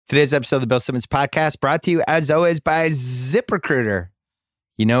Today's episode of the Bill Simmons Podcast brought to you, as always, by ZipRecruiter.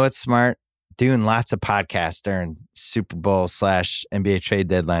 You know what's smart? Doing lots of podcasts during Super Bowl / NBA trade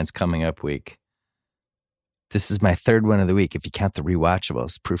deadlines coming up week. This is my third one of the week, if you count the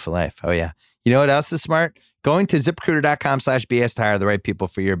rewatchables. Proof of life. Oh, yeah. You know what else is smart? Going to ZipRecruiter.com/BS to hire the right people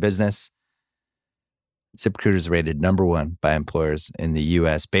for your business. ZipRecruiter is rated #1 by employers in the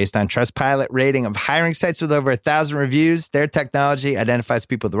U.S. based on Trustpilot rating of hiring sites with over 1,000 reviews. Their technology identifies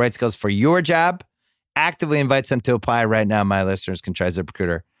people with the right skills for your job, actively invites them to apply right now. My listeners can try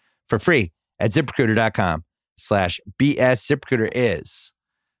ZipRecruiter for free at ZipRecruiter.com/BS. ZipRecruiter is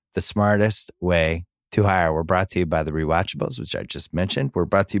the smartest way to hire. We're brought to you by the Rewatchables, which I just mentioned. We're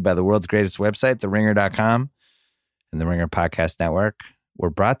brought to you by the world's greatest website, TheRinger.com, and the Ringer Podcast Network. We're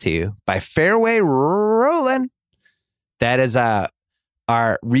brought to you by Fairway Rollin'. That is our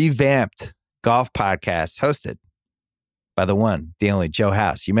revamped golf podcast hosted by the one, the only Joe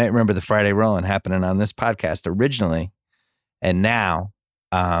House. You might remember the Friday Rollin' happening on this podcast originally, and now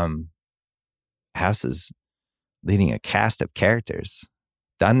House is leading a cast of characters.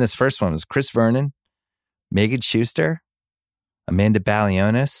 On this first one was Chris Vernon, Megan Schuster, Amanda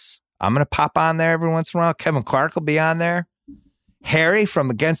Balionis. I'm going to pop on there every once in a while. Kevin Clark will be on there. Harry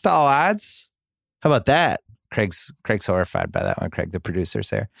from Against All Odds. How about that? Craig's horrified by that one. Craig, the producer's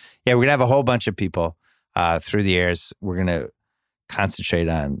there. Yeah, we're going to have a whole bunch of people through the airs. We're going to concentrate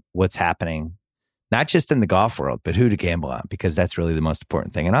on what's happening, not just in the golf world, but who to gamble on, because that's really the most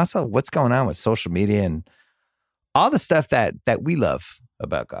important thing. And also what's going on with social media and all the stuff that we love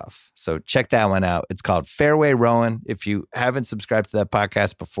about golf. So check that one out. It's called Fairway Rowan. If you haven't subscribed to that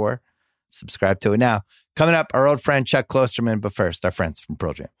podcast before, subscribe to it now. Coming up, our old friend Chuck Klosterman, but first, our friends from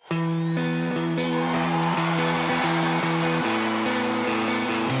Pearl Jam.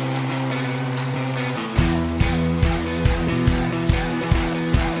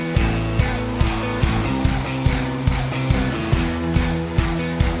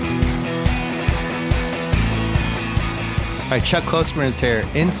 All right, Chuck Klosterman is here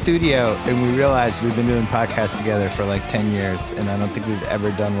in studio, and we realized we've been doing podcasts together for like 10 years, and I don't think we've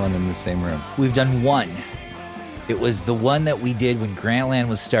ever done one in the same room. We've done one. It was the one that we did when Grantland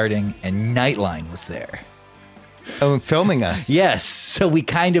was starting and Nightline was there. Oh, filming us. Yes. So we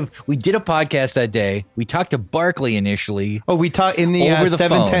did a podcast that day. We talked to Barkley initially. Oh, we talked in the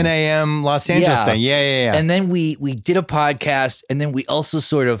 7:10 a.m. Los Angeles thing. Yeah. And then we did a podcast, and then we also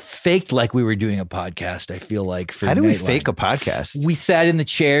sort of faked like we were doing a podcast, I feel like. For How do we Nightline. fake a podcast? We sat in the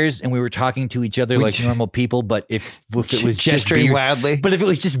chairs and we were talking to each other like normal people, but if it was gesturing wildly. But if it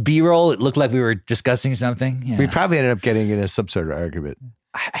was just B-roll, it looked like we were discussing something. Yeah. We probably ended up getting in some sort of argument.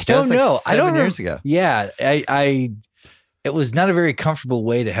 I don't know. I don't know. 7 years ago. Yeah, it was not a very comfortable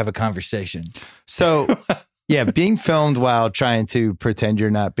way to have a conversation. So, yeah, being filmed while trying to pretend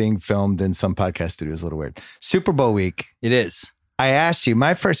you're not being filmed in some podcast studio is a little weird. Super Bowl week. It is. I asked you,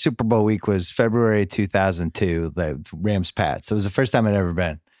 my first Super Bowl week was February 2002, the Rams-Pats. So it was the first time I'd ever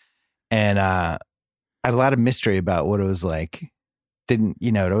been. And I had a lot of mystery about what it was like.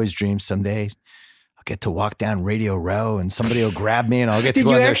 I'd always dreamed someday I'll get to walk down Radio Row and somebody will grab me and I'll get to go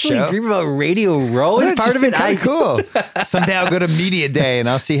on their show. Did you actually dream about Radio Row as part of it? Cool. Someday I'll go to Media Day and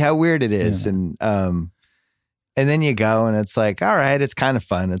I'll see how weird it is. Yeah. And then you go and it's like, all right, it's kind of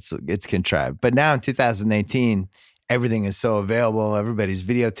fun. It's contrived. But now in 2018, everything is so available. Everybody's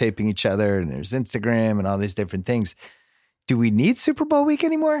videotaping each other and there's Instagram and all these different things. Do we need Super Bowl week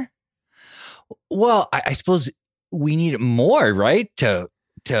anymore? Well, I suppose we need it more, right?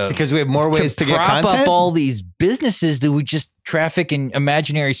 Because we have more ways to get content? Prop up all these businesses that would just traffic in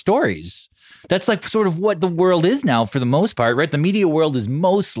imaginary stories. That's like sort of what the world is now for the most part, right? The media world is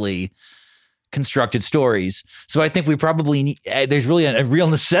mostly constructed stories. So I think we probably need, there's really a real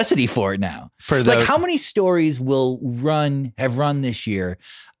necessity for it now. Like how many stories have run this year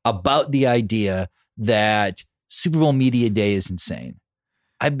about the idea that Super Bowl Media Day is insane?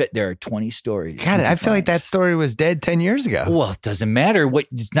 I bet there are 20 stories. God, I feel like that story was dead 10 years ago. Well, it doesn't matter.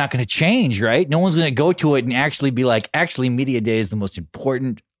 It's not going to change, right? No one's going to go to it and actually be like, actually, Media Day is the most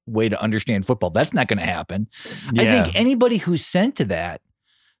important way to understand football. That's not going to happen. Yeah. I think anybody who's sent to that,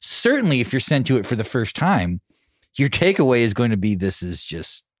 certainly if you're sent to it for the first time, your takeaway is going to be this is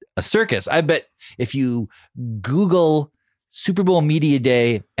just a circus. I bet if you Google Super Bowl Media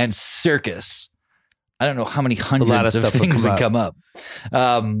Day and circus, I don't know how many hundreds of things would come up.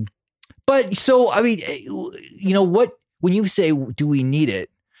 But so, I mean, when you say, do we need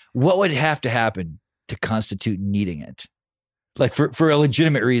it? What would have to happen to constitute needing it? Like for a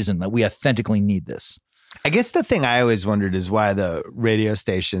legitimate reason that we authentically need this. I guess the thing I always wondered is why the radio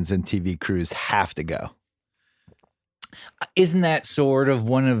stations and TV crews have to go. Isn't that sort of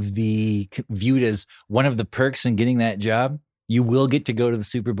viewed as one of the perks in getting that job? You will get to go to the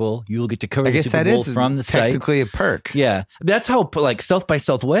Super Bowl. You will get to cover the Super Bowl from the site. Technically a perk. Yeah. That's how like South by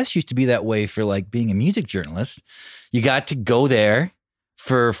Southwest used to be that way for like being a music journalist. You got to go there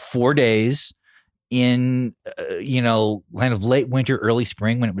for 4 days in, kind of late winter, early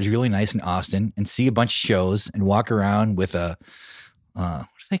spring when it was really nice in Austin and see a bunch of shows and walk around with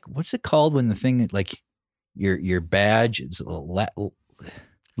what's it called when the thing like your badge is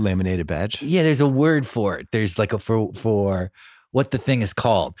laminated badge. Yeah, there's a word for it. There's like for what the thing is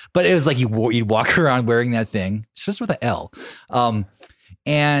called. But it was like you'd walk around wearing that thing. It's just with an L.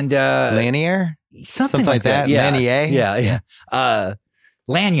 Lanier? Something like that. Yes. Lanier? Yeah.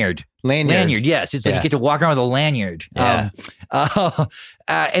 Lanyard. Yes. It's like you get to walk around with a lanyard. Yeah.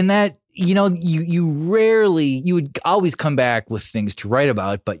 And that, you would always come back with things to write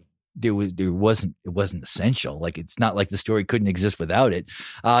about, but it wasn't essential. Like, it's not like the story couldn't exist without it.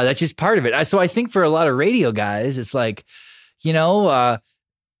 That's just part of it. So I think for a lot of radio guys, it's like,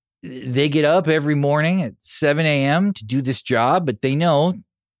 they get up every morning at 7 a.m. to do this job, but they know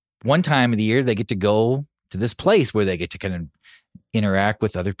one time of the year they get to go to this place where they get to kind of interact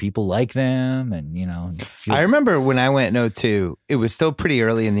with other people like them. And, I remember when I went in 2002, it was still pretty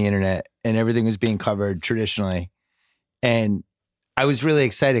early in the internet and everything was being covered traditionally. And I was really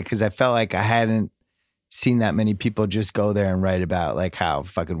excited because I felt like I hadn't seen that many people just go there and write about like how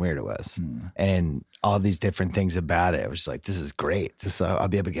fucking weird it was and all these different things about it. I was like, this is great. I'll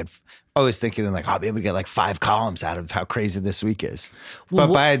be able to I was thinking like, I'll be able to get like 5 columns out of how crazy this week is. But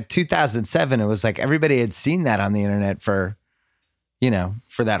by 2007, it was like everybody had seen that on the internet for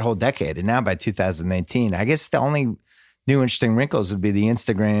that whole decade. And now by 2019, I guess the only new interesting wrinkles would be the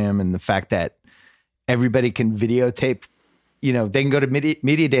Instagram and the fact that everybody can videotape. They can go to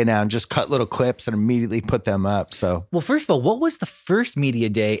Media Day now and just cut little clips and immediately put them up. So, well, first of all, what was the first Media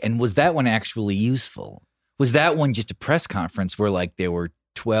Day, and was that one actually useful? Was that one just a press conference where like there were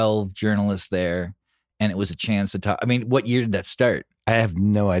 12 journalists there, and it was a chance to talk? I mean, what year did that start? I have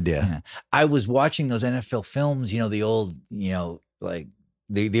no idea. Yeah. I was watching those NFL films. The old, like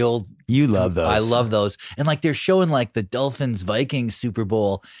the old. You love those. I love those, and like they're showing like the Dolphins Vikings Super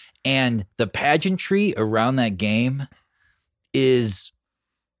Bowl, and the pageantry around that game is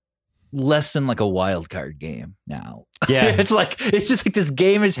less than like a wild card game now. Yeah. it's just like this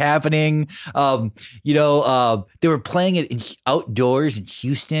game is happening. They were playing it outdoors in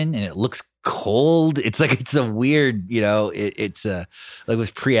Houston and it looks cold. It's like, it's a weird, it's like it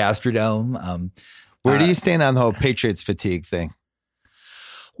was pre-Astrodome. Where do you stand on the whole Patriots fatigue thing?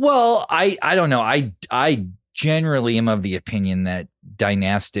 Well, I don't know. I generally am of the opinion that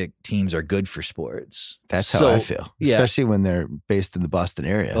dynastic teams are good for sports. That's how I feel, especially when they're based in the Boston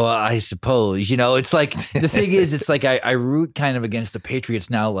area. Well, I suppose, it's like the thing is, it's like I root kind of against the Patriots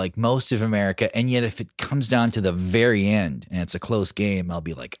now, like most of America. And yet if it comes down to the very end and it's a close game, I'll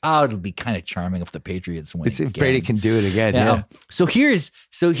be like, it'll be kind of charming if the Patriots win. If Brady can do it again. Yeah. So here's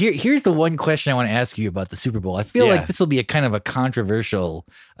the one question I want to ask you about the Super Bowl. I feel like this will be a kind of a controversial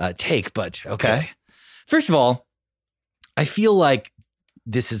take, but okay. First of all, I feel like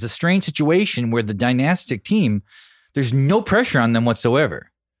this is a strange situation where the dynastic team, there's no pressure on them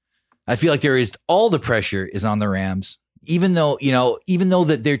whatsoever. I feel like all the pressure is on the Rams, even though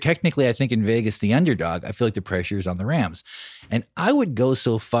that they're technically, I think in Vegas, the underdog. I feel like the pressure is on the Rams. And I would go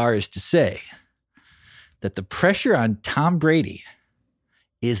so far as to say that the pressure on Tom Brady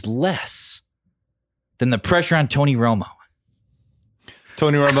is less than the pressure on Tony Romo.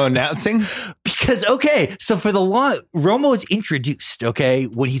 Tony Romo announcing? Because, so for Romo is introduced,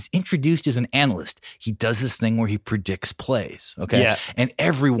 when he's introduced as an analyst, he does this thing where he predicts plays, Yeah. And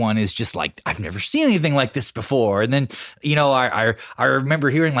everyone is just like, I've never seen anything like this before. And then, I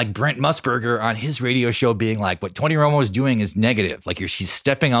remember hearing like Brent Musburger on his radio show being like, what Tony Romo is doing is negative. Like he's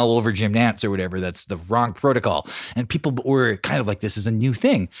stepping all over Jim Nantz or whatever. That's the wrong protocol. And people were kind of like, this is a new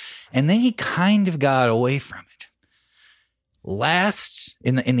thing. And then he kind of got away from it. Last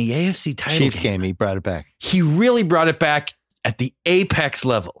in the AFC title Chiefs game, he brought it back. He really brought it back at the apex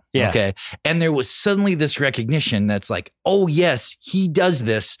level. Yeah. Okay. And there was suddenly this recognition that's like, oh yes, he does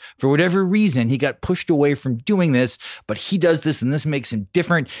this for whatever reason. He got pushed away from doing this, but he does this and this makes him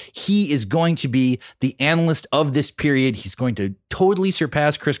different. He is going to be the analyst of this period. He's going to totally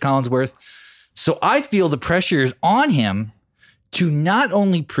surpass Chris Collinsworth. So I feel the pressure is on him to not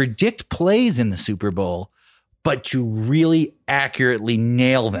only predict plays in the Super Bowl, but to really accurately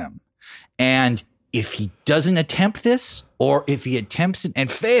nail them. And if he doesn't attempt this, or if he attempts it and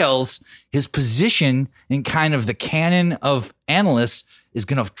fails, his position in kind of the canon of analysts is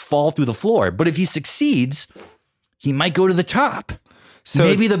going to fall through the floor. But if he succeeds, he might go to the top. So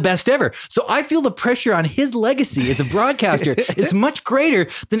maybe the best ever. So I feel the pressure on his legacy as a broadcaster is much greater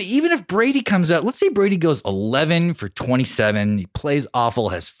than even if Brady comes out. Let's say Brady goes 11 for 27. He plays awful,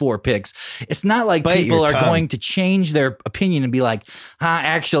 has 4 picks. It's not like people are going to change their opinion and be like,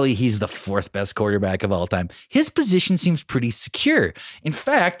 actually, he's the 4th best quarterback of all time. His position seems pretty secure. In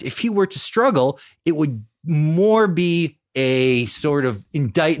fact, if he were to struggle, it would more be a sort of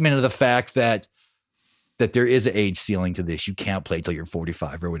indictment of the fact that there is an age ceiling to this. You can't play till you're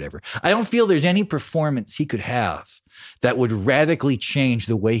 45 or whatever. I don't feel there's any performance he could have that would radically change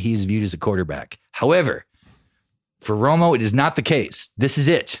the way he's viewed as a quarterback. However, for Romo, it is not the case. This is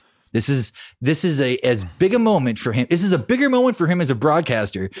it. This is as big a moment for him. This is a bigger moment for him as a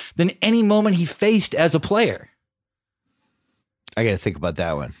broadcaster than any moment he faced as a player. I got to think about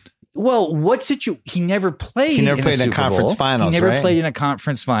that one. Well, he never played. He never played in a conference finals. He never played in a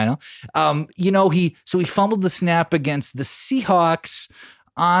conference final. He fumbled the snap against the Seahawks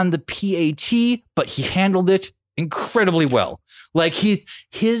on the PAT, but he handled it incredibly well. Like I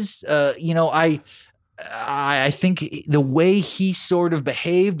think the way he sort of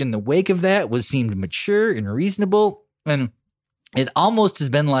behaved in the wake of that seemed mature and reasonable, and it almost has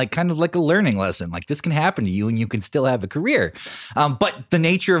been like kind of like a learning lesson. Like this can happen to you and you can still have a career. But the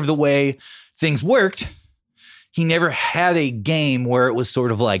nature of the way things worked, he never had a game where it was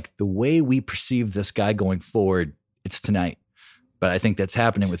sort of like the way we perceive this guy going forward, it's tonight. But I think that's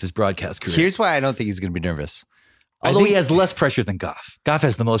happening with his broadcast career. Here's why I don't think he's going to be nervous. Although he has less pressure than Goff. Goff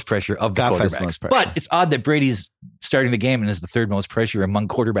has the most pressure of the quarterbacks. But it's odd that Brady's starting the game and is the 3rd most pressure among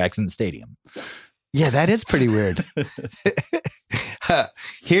quarterbacks in the stadium. Yeah, that is pretty weird.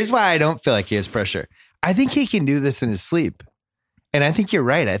 Here's why I don't feel like he has pressure. I think he can do this in his sleep. And I think you're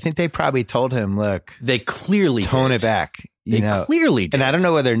right. I think they probably told him, look. They clearly tone it back. Clearly did. And I don't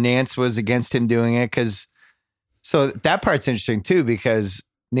know whether Nance was against him doing it. So that part's interesting too, because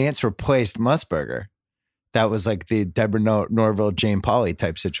Nance replaced Musburger. That was like the Deborah Norville, Jane Pauley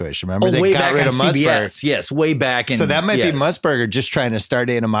type situation. Remember, they got rid of Musburger. Yes, way back. So that might be Musburger just trying to start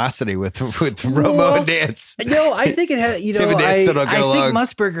animosity with Romo and Nance. No, I think it has. I think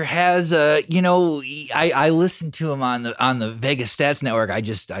Musburger has. I listened to him on the Vegas Stats Network. I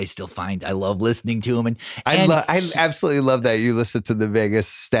still find I love listening to him, and I absolutely love that you listen to the Vegas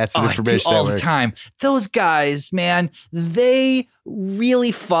Stats and Information all Network. The time. Those guys, man, they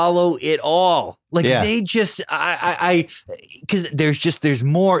really follow it all. Like they just, because there's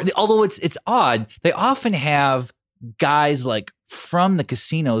more, although it's odd. They often have guys like from the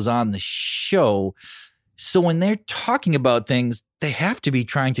casinos on the show. So when they're talking about things, they have to be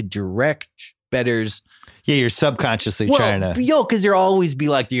trying to direct bettors. Yeah, you're subconsciously trying to. Because they'll always be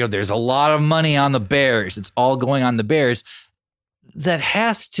like, there's a lot of money on the Bears. It's all going on the Bears. That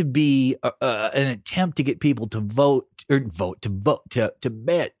has to be an attempt to get people to to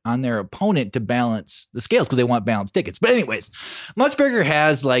bet on their opponent to balance the scales because they want balanced tickets. But anyways, Musburger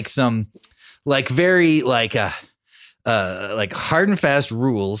has like some very hard and fast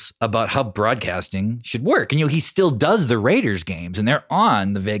rules about how broadcasting should work. And he still does the Raiders games and they're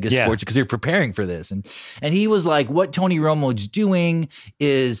on the Vegas Sports because they're preparing for this. And he was like, what Tony Romo's doing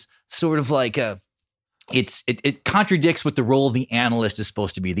is sort of like it contradicts what the role of the analyst is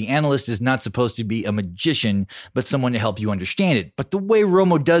supposed to be. The analyst is not supposed to be a magician, but someone to help you understand it. But the way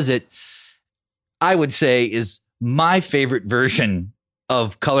Romo does it, I would say, is my favorite version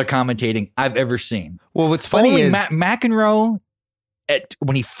of color commentating I've ever seen. Well, what's funny is McEnroe,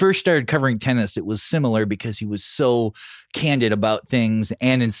 when he first started covering tennis, it was similar because he was so candid about things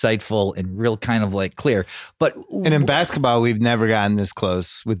and insightful and real kind of like clear. And in basketball, we've never gotten this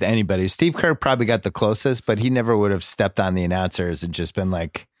close with anybody. Steve Kerr probably got the closest, but he never would have stepped on the announcers and just been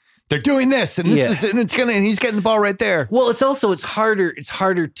like, they're doing this and this is, and and he's getting the ball right there. Well, it's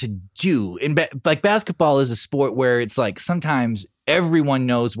harder to do. Like basketball is a sport where it's like sometimes everyone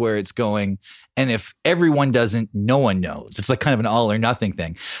knows where it's going. And if everyone doesn't, no one knows. It's like kind of an all or nothing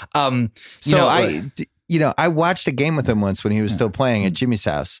thing. I watched a game with him once when he was still playing at Jimmy's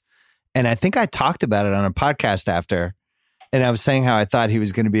house. And I think I talked about it on a podcast after. And I was saying how I thought he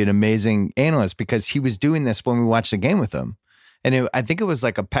was going to be an amazing analyst because he was doing this when we watched the game with him. And I think it was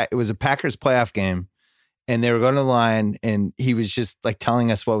like a Packers playoff game. And they were going to the line and he was just like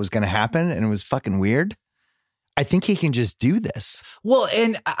telling us what was going to happen. And it was fucking weird. I think he can just do this. Well,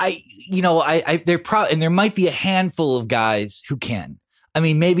 and there might be a handful of guys who can. I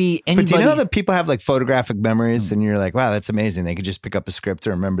mean, maybe anybody. But do you know that people have like photographic memories and you're like, wow, that's amazing. They could just pick up a script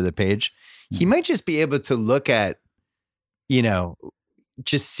or remember the page. He might just be able to look at,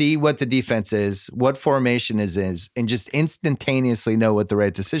 just see what the defense is, what formation is, and just instantaneously know what the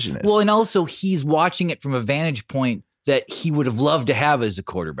right decision is. Well, and also he's watching it from a vantage point that he would have loved to have as a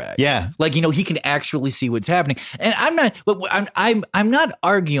quarterback. Yeah. Like, he can actually see what's happening. And I'm not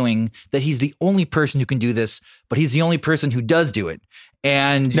arguing that he's the only person who can do this, but he's the only person who does do it.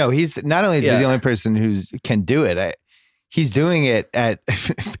 And no, he's not only is he the only person who can do it. He's doing it at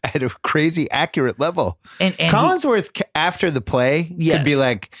a crazy accurate level. And Collinsworth, after the play, could be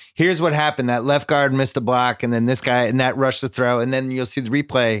like, here's what happened. That left guard missed a block, and then this guy, and that rushed the throw, and then you'll see the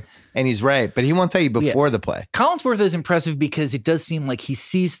replay, and he's right. But he won't tell you before the play. Collinsworth is impressive because it does seem like he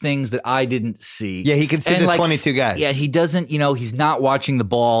sees things that I didn't see. Yeah, he can see the 22 guys. Yeah, he doesn't, he's not watching the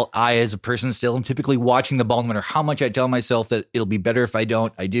ball. I, as a person, still am typically watching the ball, no matter how much I tell myself that it'll be better if I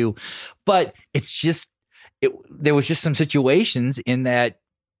don't, I do. But it's just, there was just some situations in that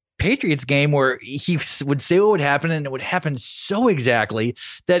Patriots game where he would say what would happen, and it would happen so exactly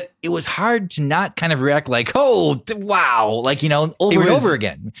that it was hard to not kind of react like, oh, wow, like, over and over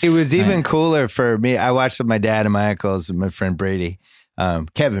again. It was even cooler for me. I watched with my dad and my uncles and my friend Brady,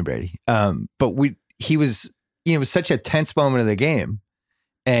 Kevin Brady. But he was, it was such a tense moment of the game,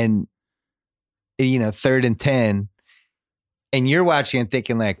 and 3rd and 10. And you're watching and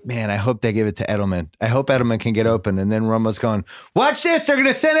thinking like, man, I hope they give it to Edelman. I hope Edelman can get open. And then Romo's going, watch this. They're going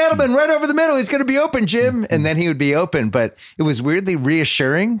to send Edelman right over the middle. He's going to be open, Jim. And then he would be open. But it was weirdly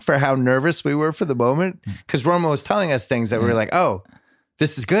reassuring for how nervous we were for the moment, because Romo was telling us things that we were like, oh,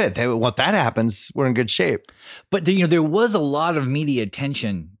 this is good. Once that happens, we're in good shape. But there was a lot of media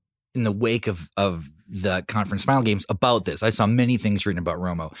attention in the wake of the conference final games about this. I saw many things written about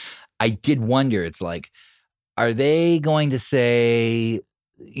Romo. I did wonder, it's like, are they going to say,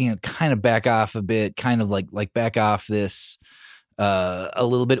 kind of back off a bit, kind of like back off this a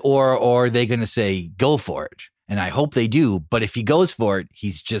little bit, or are they going to say, go for it? And I hope they do. But if he goes for it,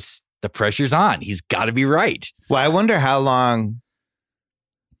 the pressure's on. He's got to be right. Well, I wonder how long,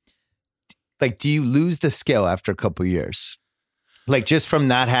 do you lose the skill after a couple of years? Like, just from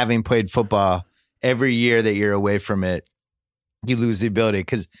not having played football, every year that you're away from it, you lose the ability.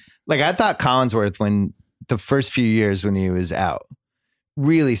 Because, I thought Collinsworth, when the first few years when he was out,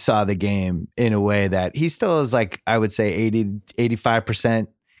 really saw the game in a way that he still is I would say 85%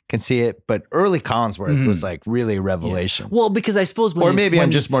 can see it. But early Collinsworth was really a revelation. Yeah. Well, because I suppose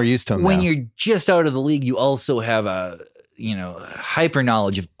I'm just more used to him when now. You're just out of the league, you also have a hyper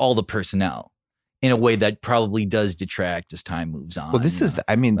knowledge of all the personnel in a way that probably does detract as time moves on. Well, this is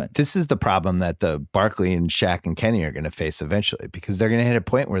the problem that the Barkley and Shaq and Kenny are going to face eventually, because they're going to hit a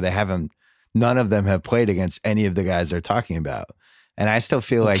point where none of them have played against any of the guys they're talking about. And I still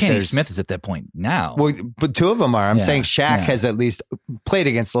feel like Kenny Smith is at that point now. Well, but two of them are. I'm saying Shaq has at least played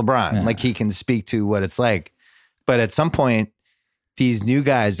against LeBron. Yeah. He can speak to what it's like. But at some point, these new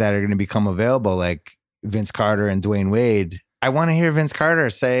guys that are going to become available, like Vince Carter and Dwayne Wade, I want to hear Vince Carter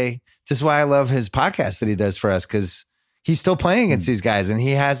say, this is why I love his podcast that he does for us, because he's still playing against these guys, and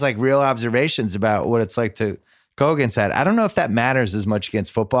he has real observations about what it's like to go against that. I don't know if that matters as much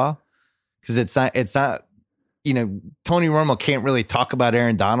against football, because it's not, Tony Romo can't really talk about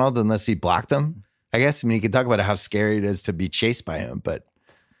Aaron Donald unless he blocked him, I guess. He can talk about how scary it is to be chased by him. But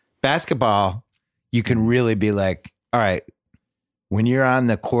basketball, you can really be like, all right, when you're on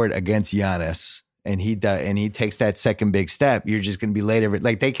the court against Giannis and he takes that second big step, you're just going to be late over.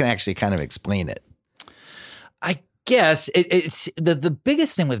 They can actually kind of explain it. I guess it's the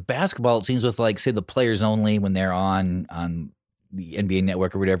biggest thing with basketball, it seems, with say the players only, when they're on the NBA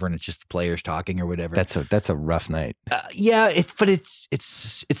network or whatever, and it's just the players talking or whatever. That's a rough night.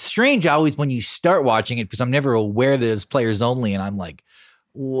 It's strange always when you start watching it, because I'm never aware that it's players only, and I'm like,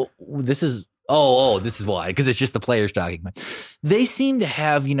 well, this is why, because it's just the players talking. But they seem to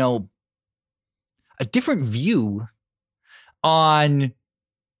have a different view on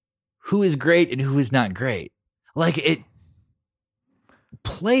who is great and who is not great.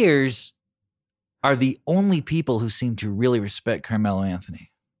 Players are the only people who seem to really respect Carmelo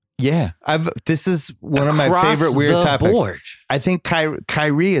Anthony. Yeah. This is one of my favorite weird topics. Board. I think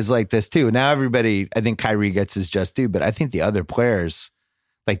Kyrie is like this too. Now I think Kyrie gets his just due, but I think the other players,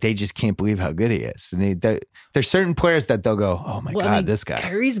 they just can't believe how good he is. And there's certain players that they'll go, oh my God, this guy.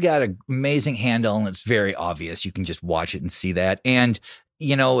 Kyrie's got an amazing handle, and it's very obvious. You can just watch it and see that. And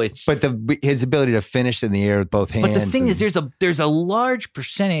it's, but his ability to finish in the air with both hands. But the thing is, there's a large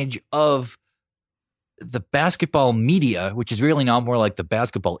percentage of the basketball media, which is really now more like the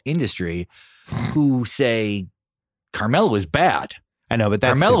basketball industry, who say Carmelo is bad. I know, but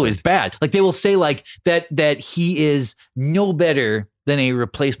that's Carmelo is bad. They will say that he is no better than a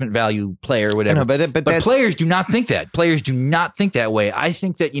replacement value player or whatever. I know, but players do not think that. Players do not think that way. I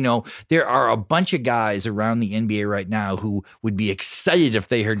think that, there are a bunch of guys around the NBA right now who would be excited if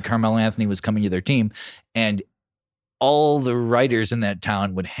they heard Carmelo Anthony was coming to their team, and all the writers in that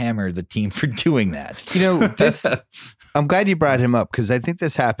town would hammer the team for doing that. I'm glad you brought him up, because I think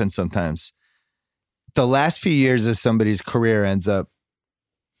this happens sometimes. The last few years of somebody's career ends up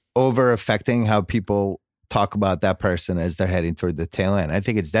over affecting how people talk about that person as they're heading toward the tail end. I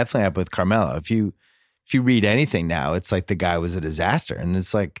think it's definitely up with Carmelo. If you read anything now, it's like the guy was a disaster. And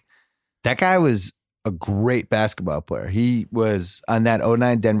it's like, that guy was a great basketball player. He was on that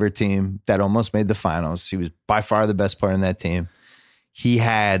 2009 Denver team that almost made the finals. He was by far the best player in that team. He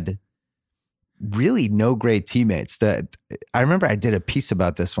had really no great teammates. I remember I did a piece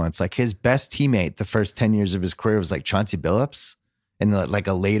about this once. Like, his best teammate the first 10 years of his career was like Chauncey Billups, and like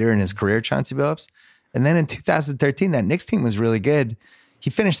a later in his career Chauncey Billups. And then in 2013, that Knicks team was really good. He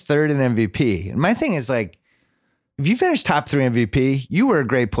finished third in MVP. And my thing is, like, if you finish top 3 MVP, you were a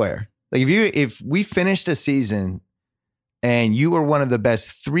great player. Like, if we finished a season and you were one of the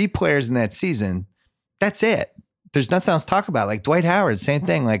best 3 players in that season, that's it. There's nothing else to talk about. Like Dwight Howard, same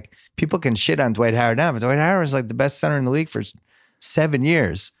thing. Like, people can shit on Dwight Howard now, but Dwight Howard was like the best center in the league for 7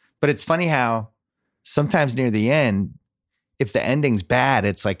 years. But it's funny how sometimes near the end, if the ending's bad,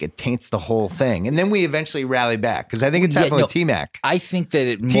 it's like it taints the whole thing. And then we eventually rally back, because I think it's happening with T-Mac. I think that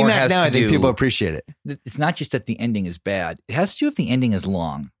it more T-Mac has now, to I think do, people appreciate it. It's not just that the ending is bad. It has to do if the ending is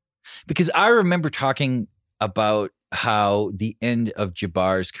long. Because I remember talking about how the end of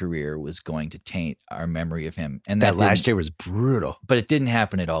Jabbar's career was going to taint our memory of him. And that last year was brutal. But it didn't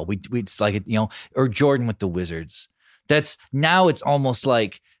happen at all. It's like, or Jordan with the Wizards. Now it's almost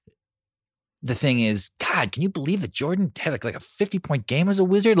like, the thing is, God, can you believe that Jordan had like a 50-point game as a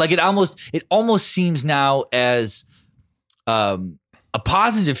Wizard? Like, it almost seems now as a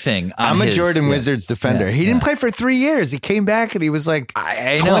positive thing. I'm a Jordan Wizards defender. He didn't play for 3 years. He came back and he was like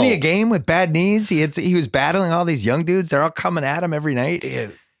 20 a game with bad knees. He was battling all these young dudes. They're all coming at him every night.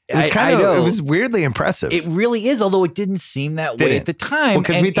 It was weirdly impressive. It really is, although it didn't seem that way at the time.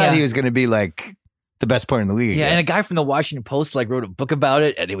 Because we thought he was going to be like the best player in the league. Yeah, and a guy from the Washington Post wrote a book about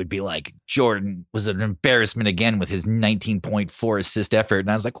it, and it would be like, Jordan was an embarrassment again with his 19.4 assist effort. And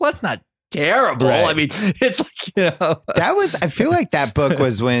I was like, well, that's not terrible. Right. I mean, it's like, I feel like that book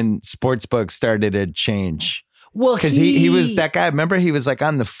was when sports books started to change. Well, because he was that guy. Remember, he was like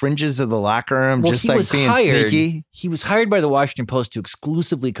on the fringes of the locker room, just like being sneaky. He was hired by the Washington Post to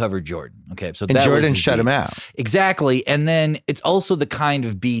exclusively cover Jordan. Okay, so and Jordan shut him out. Exactly, and then it's also the kind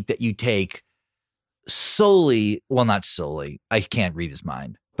of beat that you take solely. Well, not solely. I can't read his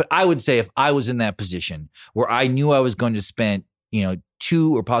mind, but I would say if I was in that position where I knew I was going to spend,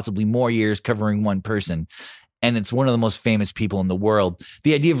 2 or possibly more years covering one person, and it's one of the most famous people in the world,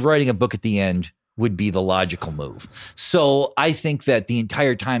 the idea of writing a book at the end would be the logical move. So I think that the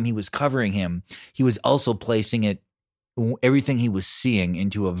entire time he was covering him, he was also placing everything he was seeing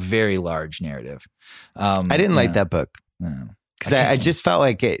into a very large narrative. I didn't like that book because I just felt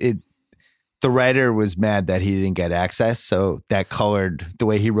like the writer was mad that he didn't get access, so that colored the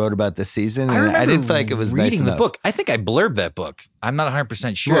way he wrote about the season. And I didn't feel like it was reading nice the book. I think I blurbed that book. I'm not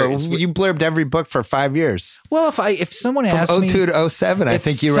 100% sure. Well, you blurbed every book for 5 years. Well, if someone asked me, from 02 to 07, I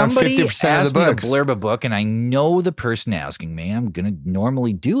think you wrote 50% of the books. Somebody asked me to blurb a book, and I know the person asking me, I'm going to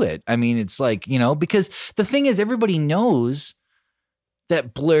normally do it. I mean, it's like, because the thing is, everybody knows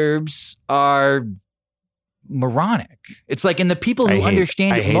that blurbs are moronic. It's like, and the people who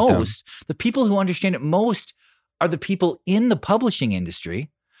understand it most, the people who understand it most are the people in the publishing industry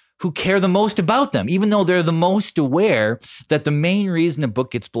who care the most about them, even though they're the most aware that the main reason a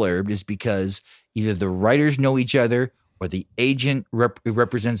book gets blurbed is because either the writers know each other, or the agent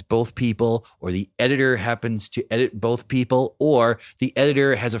represents both people, or the editor happens to edit both people, or the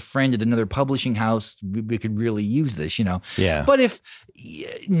editor has a friend at another publishing house. We could really use this, Yeah. But if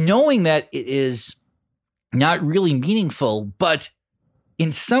knowing that it is not really meaningful, but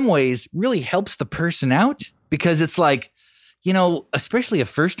in some ways really helps the person out, because it's like, especially a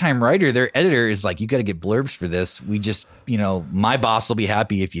first-time writer, their editor is like, you got to get blurbs for this. We just, my boss will be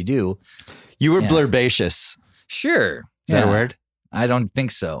happy if you do. You were blurbacious. Sure. Is that a word? I don't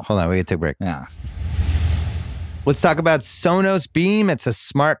think so. Hold on, we got to take a break. Yeah. Let's talk about Sonos Beam. It's a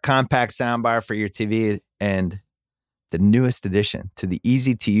smart, compact soundbar for your TV and the newest addition to the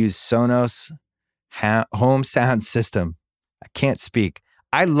easy-to-use Sonos home sound system. I can't speak.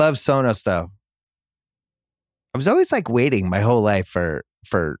 I love Sonos though. I was always like waiting my whole life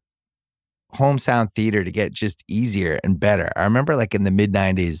for home sound theater to get just easier and better. I remember like in the mid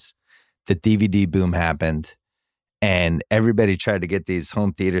 90s, the DVD boom happened And everybody tried to get these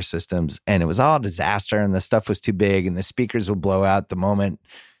home theater systems, and it was all a disaster, and the stuff was too big, and the speakers would blow out the moment,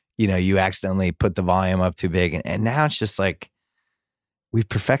 you accidentally put the volume up too big. And now it's just like, we've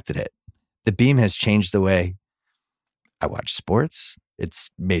perfected it. The Beam has changed the way I watch sports.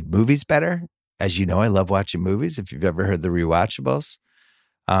 It's made movies better. As you know, I love watching movies. If you've ever heard the rewatchables,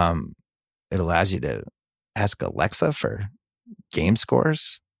 it allows you to ask Alexa for game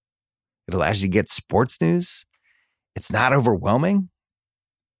scores. It allows you to get sports news. It's not overwhelming.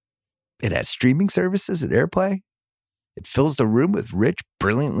 It has streaming services and AirPlay. It fills the room with rich,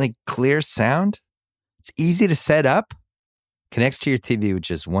 brilliantly clear sound. It's easy to set up. Connects to your TV with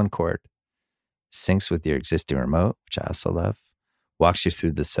just one cord. Syncs with your existing remote, which I also love. Walks you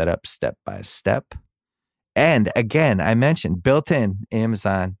through the setup step by step. And again, I mentioned built-in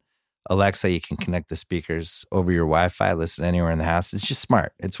Amazon Alexa. You can connect the speakers over your Wi-Fi, listen anywhere in the house. It's just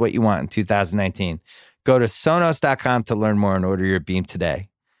smart. It's what you want in 2019. Go to Sonos.com to learn more and order your Beam today.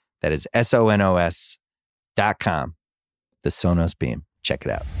 That is Sonos.com. The Sonos Beam. Check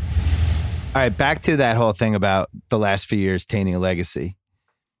it out. All right, back to that whole thing about the last few years tainting a legacy.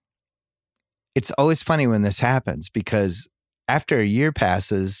 It's always funny when this happens because after a year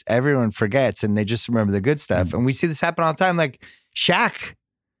passes, everyone forgets and they just remember the good stuff. And we see this happen all the time. Like Shaq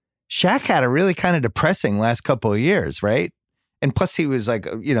had a really kind of depressing last couple of years, right? And plus he was like,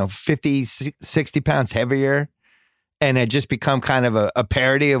 50, 60 pounds heavier and had just become kind of a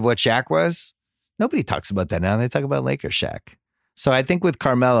parody of what Shaq was. Nobody talks about that now. They talk about Lakers Shaq. So I think with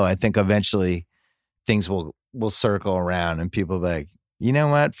Carmelo, I think eventually things will circle around and people will be like, you know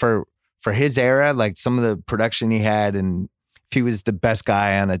what? For his era, like some of the production he had, and if he was the best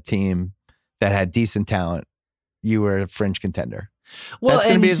guy on a team that had decent talent, you were a fringe contender. Well, that's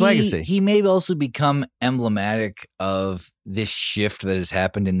going to be his legacy. He may also become emblematic of this shift that has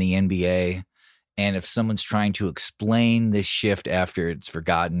happened in the NBA. And if someone's trying to explain this shift after it's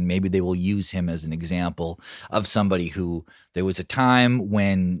forgotten, maybe they will use him as an example of somebody who there was a time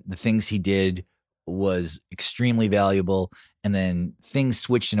when the things he did was extremely valuable, and then things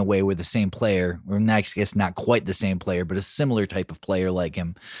switched in a way where the same player, or I guess not quite the same player, but a similar type of player like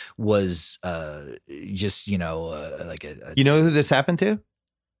him was just, like a... You know who this happened to?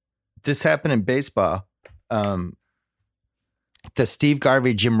 This happened in baseball. The Steve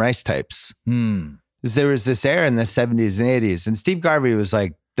Garvey, Jim Rice types. There was this era in the 70s and 80s, and Steve Garvey was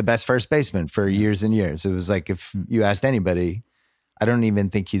like the best first baseman for years and years. It was like if you asked anybody, I don't even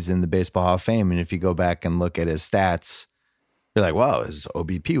think he's in the Baseball Hall of Fame. And if you go back and look at his stats, you're like, wow, his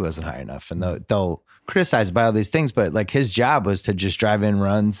OBP wasn't high enough. And they'll criticize about all these things, but like his job was to just drive in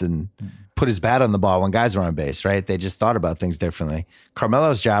runs and put his bat on the ball when guys were on base, right? They just thought about things differently.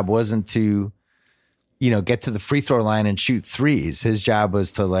 Carmelo's job wasn't to, get to the free throw line and shoot threes. His job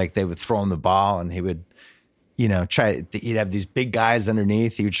was to they would throw him the ball and he would, he'd have these big guys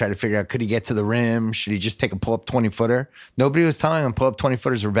underneath. He would try to figure out, could he get to the rim? Should he just take a pull-up 20-footer? Nobody was telling him pull-up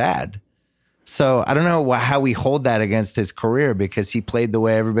 20-footers were bad. So I don't know how we hold that against his career because he played the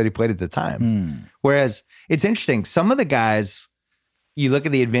way everybody played at the time. Whereas it's interesting. Some of the guys, you look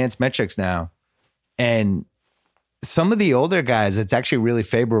at the advanced metrics now, and some of the older guys, it's actually really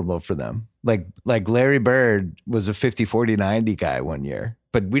favorable for them. Like Larry Bird was a 50-40-90 guy one year,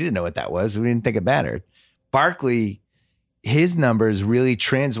 but we didn't know what that was. We didn't think it mattered. Barkley, his numbers really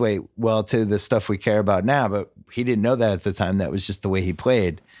translate well to the stuff we care about now, but he didn't know that at the time. That was just the way he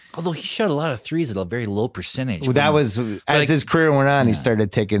played. Although he shot a lot of threes at a very low percentage. Well, that was, as his career went on, he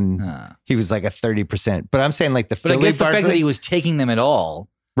started taking, he was like a 30%. But I'm saying the Philly But I guess the Barkley, fact that he was taking them at all,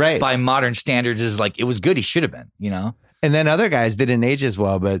 right, by modern standards is it was good. He should have been, And then other guys didn't age as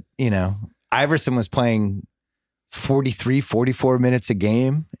well, but, Iverson was playing 43, 44 minutes a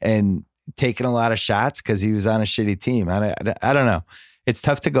game and taking a lot of shots because he was on a shitty team. I don't know. It's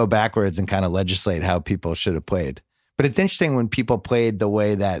tough to go backwards and kind of legislate how people should have played. But it's interesting when people played the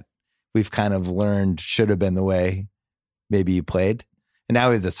way that we've kind of learned should have been the way maybe you played. And now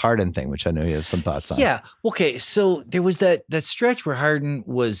we have this Harden thing, which I know you have some thoughts on. Yeah. Okay. So there was that stretch where Harden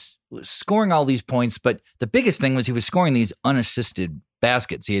was scoring all these points, but the biggest thing was he was scoring these unassisted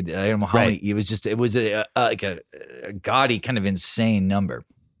baskets. He had, I don't know how many, it was a gaudy kind of insane number.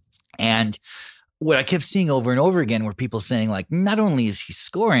 And what I kept seeing over and over again were people saying not only is he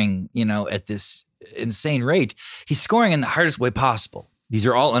scoring, at this insane rate, he's scoring in the hardest way possible. These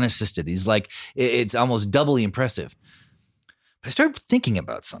are all unassisted. He's it's almost doubly impressive. But I started thinking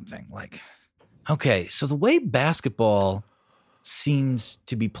about something okay, so the way basketball seems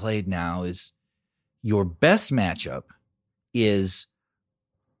to be played now is your best matchup is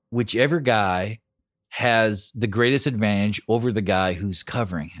whichever guy has the greatest advantage over the guy who's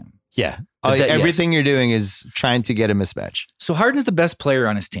covering him. Yeah. Everything you're doing is trying to get a mismatch. So Harden's the best player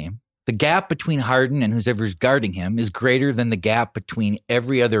on his team. The gap between Harden and whoever's guarding him is greater than the gap between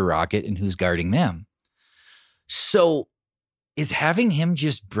every other Rocket and who's guarding them. So is having him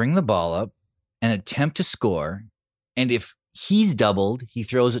just bring the ball up and attempt to score, and if he's doubled, he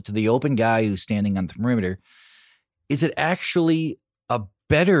throws it to the open guy who's standing on the perimeter, is it actually a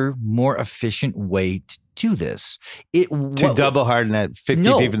better, more efficient way to do this? To double Harden at 50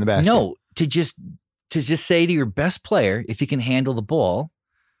 feet from the basket? No, to just say to your best player, if he can handle the ball,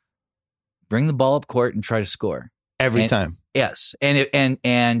 bring the ball up court and try to score. Every time. Yes. And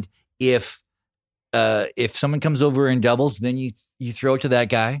if someone comes over and doubles, then you throw it to that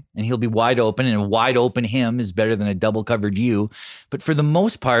guy and he'll be wide open, and a wide open him is better than a double covered you. But for the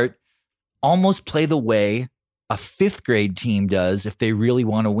most part, almost play the way a fifth grade team does if they really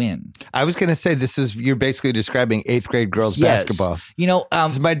want to win. I was going to say, you're basically describing eighth grade girls basketball. You know,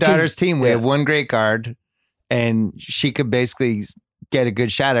 this is my daughter's team. We have one great guard and she could basically get a good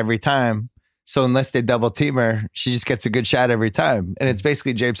shot every time. So unless they double team her, she just gets a good shot every time. And it's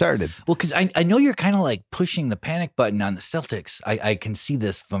basically James Harden. Well, because I know you're kind of like pushing the panic button on the Celtics. I can see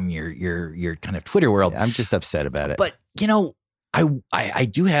this from your kind of Twitter world. I'm just upset about it. But, you know, I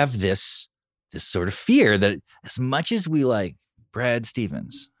do have this sort of fear that as much as we like Brad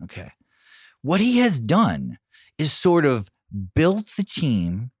Stevens, okay, what he has done is sort of built the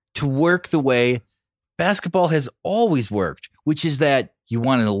team to work the way basketball has always worked, which is that you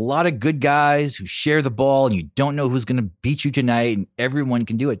wanted a lot of good guys who share the ball and you don't know who's going to beat you tonight and everyone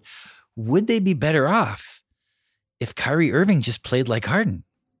can do it. Would they be better off if Kyrie Irving just played like Harden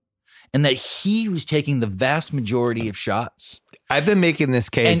and that he was taking the vast majority of shots? I've been making this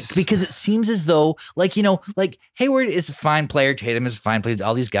case. And because it seems as though, like, you know, like Hayward is a fine player. Tatum is a fine player.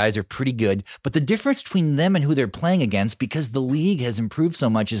 All these guys are pretty good. But the difference between them and who they're playing against, because the league has improved so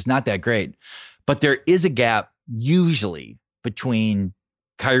much, is not that great. But there is a gap usually between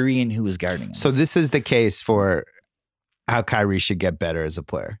Kyrie and who is guarding him. So this is the case for how Kyrie should get better as a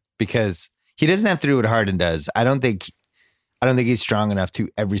player, because he doesn't have to do what Harden does. I don't think he's strong enough to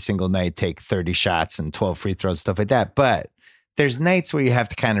every single night take 30 shots and 12 free throws, stuff like that. But there's nights where you have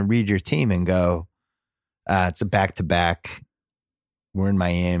to kind of read your team and go, it's a back-to-back. We're in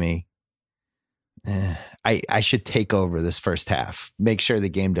Miami. I should take over this first half, make sure the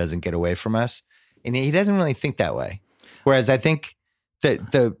game doesn't get away from us. And he doesn't really think that way. Whereas I think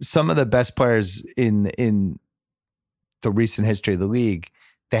that some of the best players in the recent history of the league,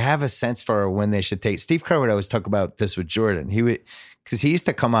 they have a sense for when they should take. Steve Kerr would always talk about this with Jordan. Because he used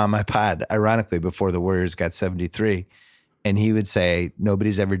to come on my pod, ironically, before the Warriors got 73. And he would say,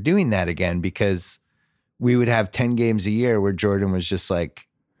 nobody's ever doing that again, because we would have 10 games a year where Jordan was just like,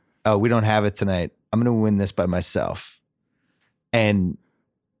 oh, we don't have it tonight. I'm going to win this by myself. And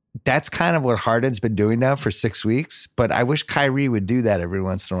that's kind of what Harden's been doing now for 6 weeks. But I wish Kyrie would do that every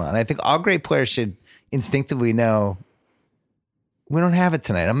once in a while. And I think all great players should instinctively know, we don't have it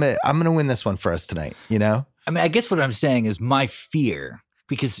tonight. I'm going to win this one for us tonight, you know? I mean, I guess what I'm saying is my fear,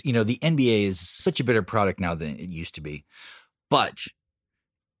 because, you know, the NBA is such a better product now than it used to be. But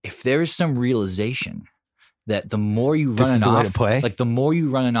if there is some realization that the more you run the more you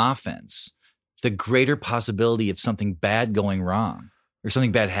run an offense, the greater possibility of something bad going wrong or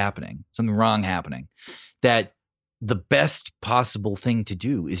something bad happening, something wrong happening, that the best possible thing to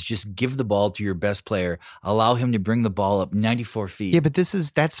do is just give the ball to your best player, allow him to bring the ball up 94 feet. Yeah, but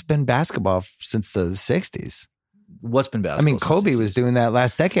that's been basketball since the 60s. What's been basketball? I mean, Kobe was doing that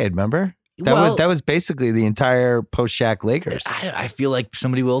last decade, remember? That was basically the entire post-Shaq Lakers. I feel like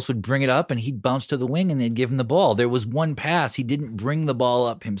somebody else would bring it up and he'd bounce to the wing and they'd give him the ball. There was one pass. He didn't bring the ball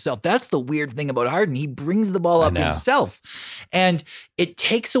up himself. That's the weird thing about Harden. He brings the ball up himself. And it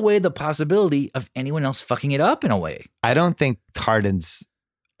takes away the possibility of anyone else fucking it up in a way. I don't think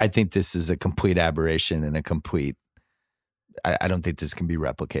I think this is a complete aberration and I don't think this can be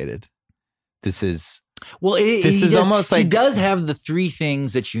replicated. This is... Well, he he does have the three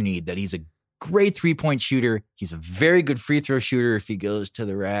things that you need: that he's a great 3-point shooter, he's a very good free throw shooter if he goes to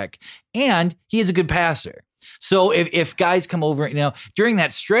the rack, and he is a good passer. So if guys come over, you know, during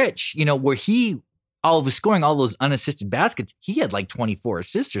that stretch, you know, where he was scoring all those unassisted baskets, he had like 24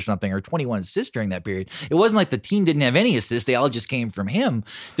 assists or something, or 21 assists during that period. It wasn't like the team didn't have any assists; they all just came from him.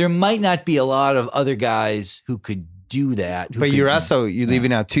 There might not be a lot of other guys who could do that. But you're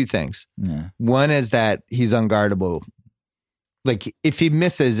leaving out two things. Yeah. One is that he's unguardable. Like if he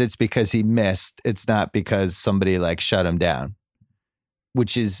misses, it's because he missed. It's not because somebody like shut him down,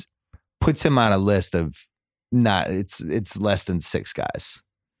 which puts him on a list of it's less than 6 guys.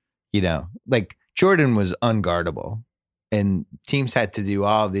 You know, like Jordan was unguardable. and teams had to do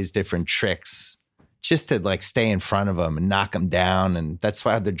all of these different tricks just to like stay in front of him and knock him down. And that's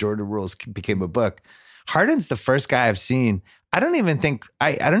why the Jordan rules became a book. Harden's the first guy I've seen. I don't even think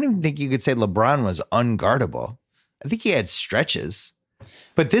you could say LeBron was unguardable. I think he had stretches.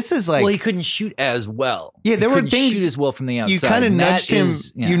 But this is like, well, he couldn't shoot as well. Yeah, there were things shoot as well from the outside. You kind of nudged him.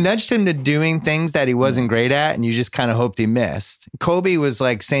 You nudged him to doing things that he wasn't great at, and you just kind of hoped he missed. Kobe was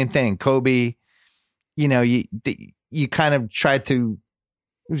like same thing. Kobe, you kind of tried to.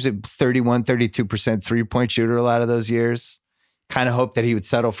 He was a 31, 32% 3-point shooter a lot of those years. Kind of hoped that he would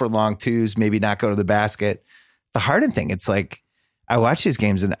settle for long twos, maybe not go to the basket. The Harden thing, it's like I watch these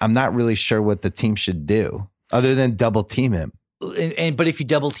games and I'm not really sure what the team should do other than double team him. But if you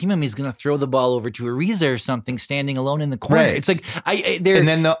double team him, he's going to throw the ball over to Ariza or something, standing alone in the corner. Right. It's like and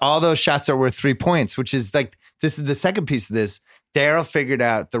then all those shots are worth 3 points, which is like this is the second piece of this. Daryl figured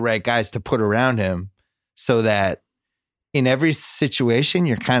out the right guys to put around him so that in every situation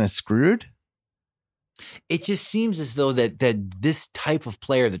you're kind of screwed. It just seems as though that this type of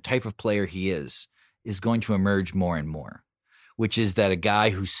player, the type of player he is going to emerge more and more. Which is that a guy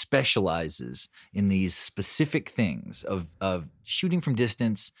who specializes in these specific things of shooting from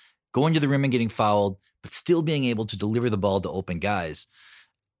distance, going to the rim and getting fouled, but still being able to deliver the ball to open guys.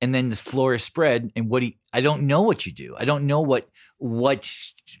 And then the floor is spread, and I don't know what you do. I don't know what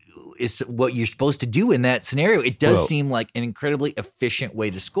you're supposed to do in that scenario. It does seem like an incredibly efficient way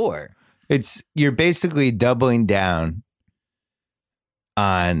to score. You're basically doubling down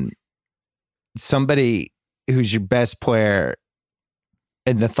on somebody who's your best player.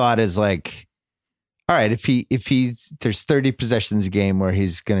 And the thought is like, all right, if there's 30 possessions a game where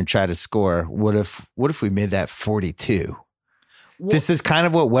he's going to try to score, what if we made that 42? This is kind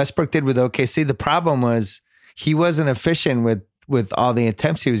of what Westbrook did with OKC. The problem was he wasn't efficient with all the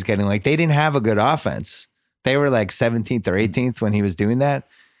attempts he was getting. Like they didn't have a good offense. They were like 17th or 18th when he was doing that.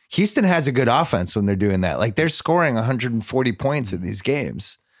 Houston has a good offense when they're doing that. Like they're scoring 140 points in these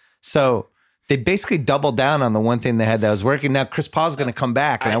games. So they basically doubled down on the one thing they had that was working. Now Chris Paul's going to come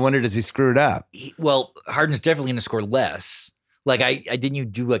back, and I wonder, does he screw it up? Harden's definitely going to score less. Like I didn't you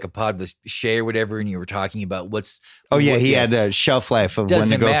do like a pod with Shea or whatever, and you were talking about he had a shelf life of when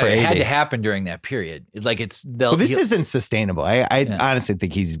to go for 80. It had to happen during that period. This isn't sustainable. I honestly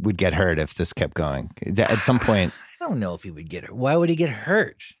think he would get hurt if this kept going. At some point, I don't know if he would get hurt. Why would he get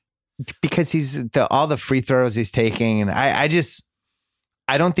hurt? Because all the free throws he's taking, and I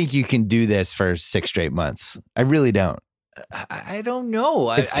don't think you can do this for 6 straight months. I really don't. I don't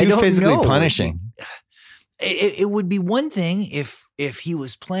know. It's too physically punishing. It would be one thing if he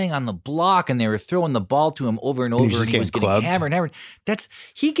was playing on the block and they were throwing the ball to him over and over and he was getting hammered and hammered.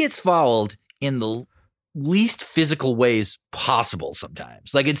 He gets fouled in the least physical ways possible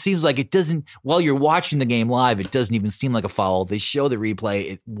sometimes. Like it seems like it doesn't, while you're watching the game live, it doesn't even seem like a foul. They show the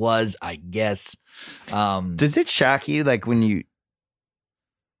replay. It was, I guess. Does it shock you like when you,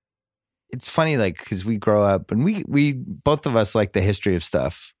 it's funny, like, because we grow up and we both of us like the history of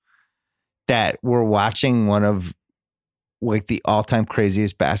stuff, that we're watching one of like the all-time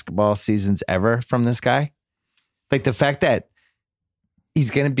craziest basketball seasons ever from this guy. Like the fact that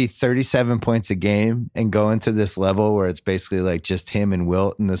he's going to be 37 points a game and go into this level where it's basically like just him and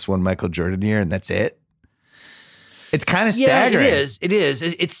Wilt in this one Michael Jordan year, and that's it. It's kind of staggering. Yeah, it is.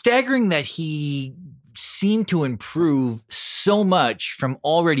 It's staggering that he seemed to improve so much from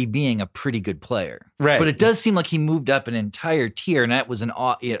already being a pretty good player. Right. But it does seem like he moved up an entire tier, and that was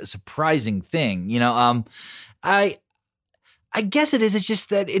a surprising thing. I guess it is. It's just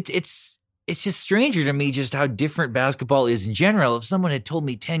that it's just stranger to me just how different basketball is in general. If someone had told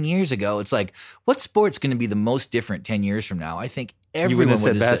me 10 years ago, it's like, what sport's going to be the most different 10 years from now? I think everyone would have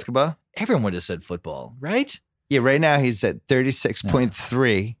said basketball. Everyone would have said football, right? Yeah, right now he's at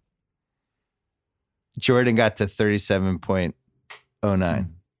 36.3. Yeah. Jordan got to 37.09.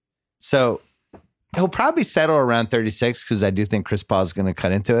 So he'll probably settle around 36 because I do think Chris Paul is going to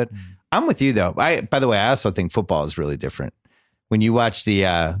cut into it. I'm with you, though. By the way, I also think football is really different. When you watch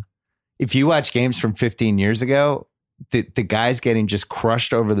if you watch games from 15 years ago, the guys getting just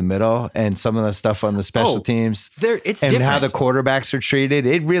crushed over the middle and some of the stuff on the special teams it's and different. how the quarterbacks are treated,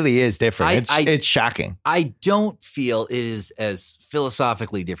 it really is different. It's shocking. I don't feel it is as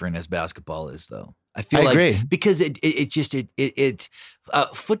philosophically different as basketball is, though. I agree. Because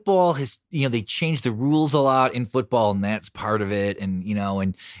football has, they changed the rules a lot in football, and that's part of it. And,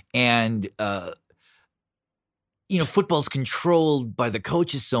 football's controlled by the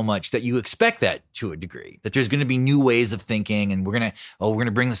coaches so much that you expect that to a degree, that there's going to be new ways of thinking, and we're going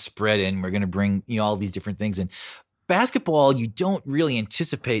to bring the spread in. We're going to bring, all these different things in. basketball, you don't really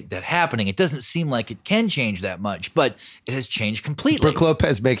anticipate that happening. It doesn't seem like it can change that much, but it has changed completely. Brook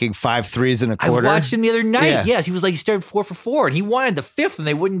Lopez making 5 threes in a quarter. I watched him the other night. Yeah. Yes, he was like, he started 4 for 4, and he wanted the 5th, and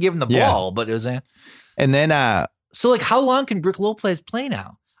they wouldn't give him the ball. But it was and then so like, how long can Brook Lopez play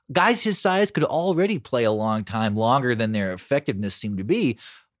now? Guys his size could already play a long time, longer than their effectiveness seemed to be.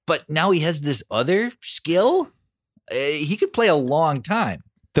 But now he has this other skill. He could play a long time.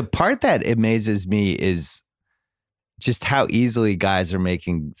 The part that amazes me is just how easily guys are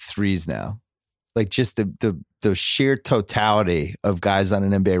making threes now. Like just the sheer totality of guys on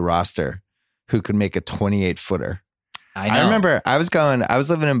an NBA roster who could make a 28-footer. I remember I was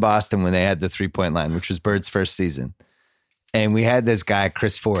living in Boston when they had the 3-point line, which was Bird's first season. And we had this guy,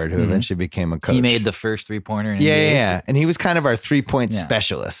 Chris Ford, who eventually became a coach. He made the first 3-pointer in NBA history. And he was kind of our 3-point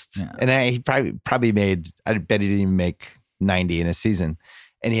specialist. Yeah. And he probably made, I bet he didn't even make 90 in a season.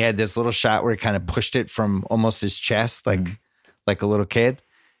 And he had this little shot where he kind of pushed it from almost his chest, like a little kid.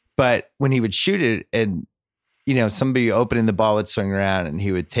 But when he would shoot it and, you know, somebody opening the ball would swing around and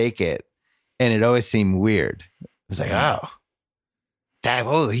he would take it. And it always seemed weird. It was like,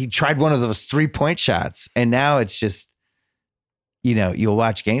 he tried one of those 3-point shots. And now it's just, you know, you'll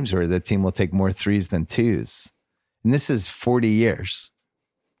watch games where the team will take more threes than twos. And this is 40 years,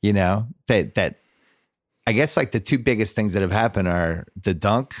 you know, that I guess like the two biggest things that have happened are the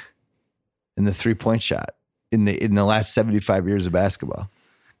dunk and the 3-point shot in the last 75 years of basketball.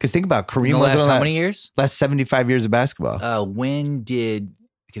 Because think about Kareem. How many years? Last 75 years of basketball.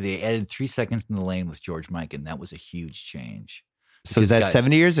 They added 3 seconds in the lane with George Mike, and that was a huge change. So is that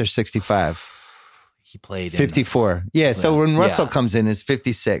 70 years or 65? He played 54. So when Russell comes in, it's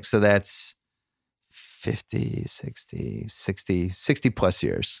 56. So that's 50, 60 plus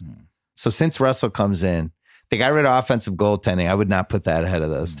years. So since Russell comes in, they got rid of offensive goaltending. I would not put that ahead of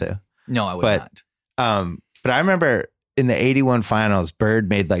those two. No, I would not. But I remember in the 81 finals, Bird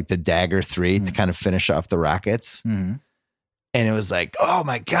made like the dagger 3 to kind of finish off the Rockets. And it was like, oh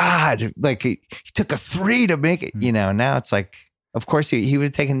my God, like he took a 3 to make it, you know. Now it's like, of course he would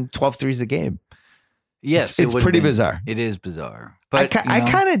have taken 12 threes a game. Yes, it's pretty bizarre. It is bizarre. But I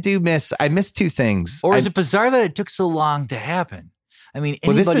kind of do miss 2 things. Or is it bizarre that it took so long to happen? I mean,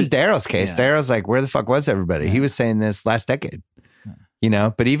 this is Daryl's case. Yeah. Daryl's like, where the fuck was everybody? Yeah. He was saying this last decade, you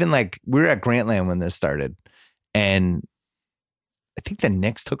know, but even like we were at Grantland when this started. And I think the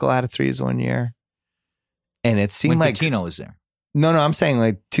Knicks took a lot of threes one year. And it seemed when like Pitino was there. No, I'm saying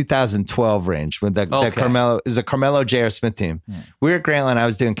like 2012 range when that Carmelo is a Carmelo J.R. Smith team. Yeah. We were at Grantland. I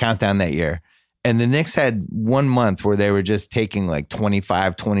was doing countdown that year. And the Knicks had 1 month where they were just taking like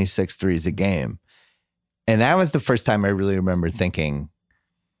 25, 26 threes a game. And that was the first time I really remember thinking,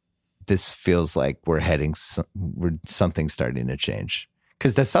 this feels like we're something's starting to change.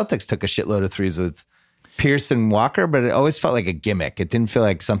 Because the Celtics took a shitload of threes with Pierce and Walker, but it always felt like a gimmick. It didn't feel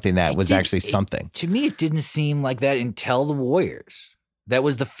like something that was actually something. To me, it didn't seem like that until the Warriors. That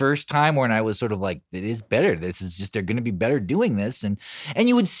was the first time when I was sort of like, it is better. This is just, they're going to be better doing this. And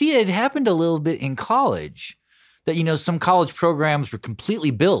you would see it happened a little bit in college. That, you know, some college programs were completely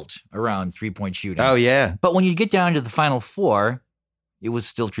built around 3-point shooting. Oh, yeah. But when you get down to the Final Four, it was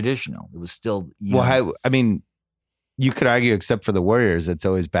still traditional. It was still, I mean, you could argue, except for the Warriors, it's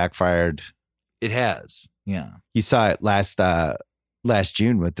always backfired. It has, yeah. You saw it last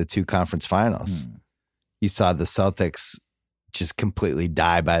June with the 2 conference finals. You saw the Celtics just completely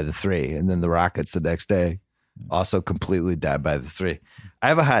die by the 3, and then the Rockets the next day also completely die by the 3. I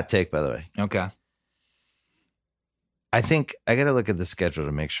have a hot take, by the way. Okay. I think I got to look at the schedule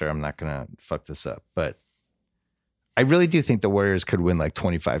to make sure I'm not going to fuck this up, but I really do think the Warriors could win like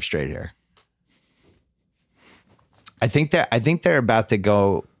 25 straight here. I think they're about to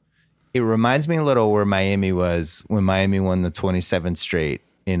go. It reminds me a little where Miami was when Miami won the 27th straight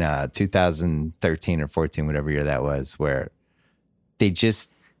in 2013 or 14, whatever year that was, where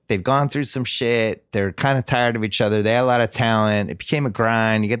they'd gone through some shit. They're kind of tired of each other. They had a lot of talent. It became a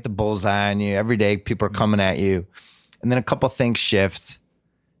grind. You get the bullseye on you. Every day people are coming at you. And then a couple things shift.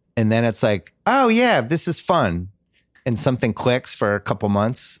 And then it's like, oh yeah, this is fun. And something clicks for a couple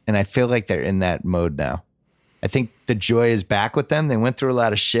months. And I feel like they're in that mode now. I think the joy is back with them. They went through a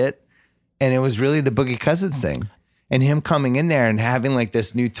lot of shit. And it was really the Boogie Cousins thing. And him coming in there and having like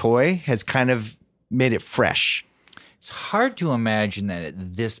this new toy has kind of made it fresh. It's hard to imagine that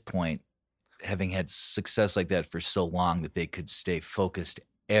at this point, having had success like that for so long, that they could stay focused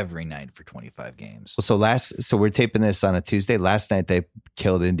every night for 25 games. So we're taping this on a Tuesday. Last night they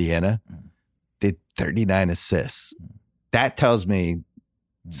killed Indiana. They had 39 assists. That tells me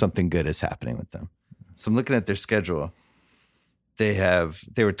something good is happening with them. So I'm looking at their schedule. They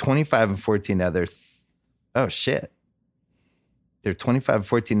were 25 and 14 now. Oh shit. They're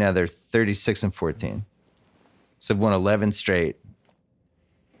 25-14 now. They're 36-14. So they've won 11 straight.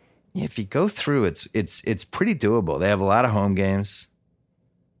 Yeah, if you go through, it's pretty doable. They have a lot of home games.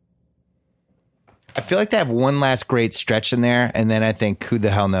 I feel like they have one last great stretch in there, and then I think who the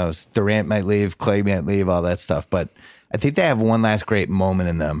hell knows? Durant might leave, Clay might leave, all that stuff. But I think they have one last great moment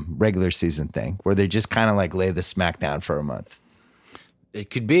in them, regular season thing, where they just kind of like lay the smack down for a month. It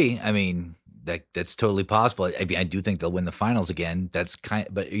could be. I mean, that's totally possible. I mean, I do think they'll win the finals again.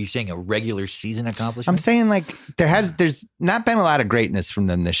 But are you saying a regular season accomplishment? I'm saying like there's not been a lot of greatness from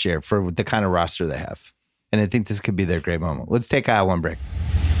them this year for the kind of roster they have. And I think this could be their great moment. Let's take one break.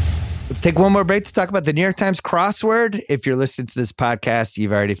 Let's take one more break to talk about the New York Times crossword. If you're listening to this podcast,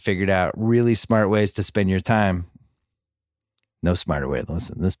 you've already figured out really smart ways to spend your time. No smarter way to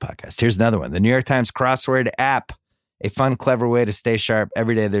listen to this podcast. Here's another one. The New York Times crossword app. A fun, clever way to stay sharp.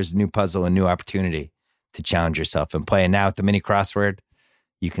 Every day there's a new puzzle, a new opportunity to challenge yourself and play. And now with the mini crossword,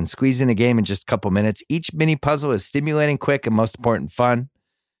 you can squeeze in a game in just a couple minutes. Each mini puzzle is stimulating, quick, and most important, fun.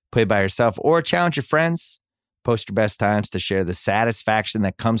 Play by yourself or challenge your friends. Post your best times to share the satisfaction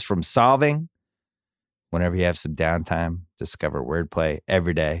that comes from solving. Whenever you have some downtime, discover wordplay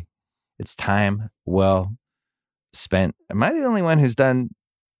every day. It's time well spent. Am I the only one who's done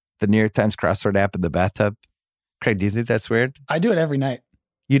the New York Times crossword app in the bathtub? Craig, do you think that's weird? I do it every night.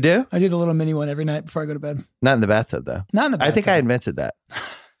 You do? I do the little mini one every night before I go to bed. Not in the bathtub, though. Not in the bathtub. I think I invented that.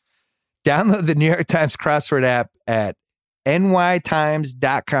 Download the New York Times crossword app at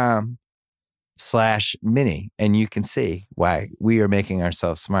nytimes.com/mini, and you can see why we are making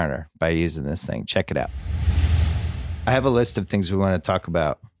ourselves smarter by using this thing. Check it out. I have a list of things we want to talk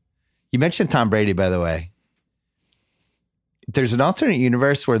about. You mentioned Tom Brady, by the way. There's an alternate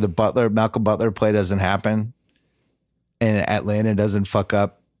universe where the Malcolm Butler play doesn't happen and Atlanta doesn't fuck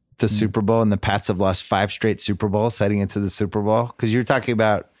up the Super Bowl, and the Pats have lost 5 straight Super Bowls heading into the Super Bowl. Because you're talking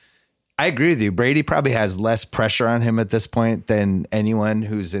about, I agree with you, Brady probably has less pressure on him at this point than anyone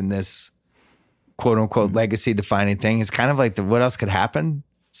who's in this quote unquote legacy defining thing. It's kind of like what else could happen?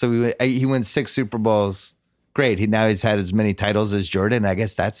 So he wins 6 Super Bowls. Great. He's had as many titles as Jordan. I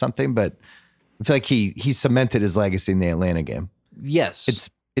guess that's something, but I feel like he cemented his legacy in the Atlanta game. Yes.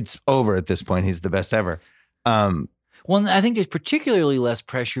 It's over at this point. He's the best ever. Well, I think there's particularly less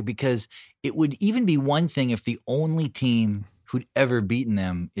pressure because it would even be one thing if the only team who'd ever beaten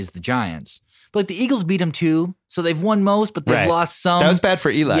them is the Giants. But like the Eagles beat them too, so they've won most, but they've lost some. That was bad for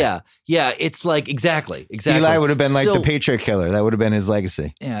Eli. Yeah. It's like exactly. Eli would have been like the Patriot killer. That would have been his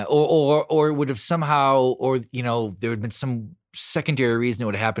legacy. Yeah, or it would have somehow, or there would have been some secondary reason it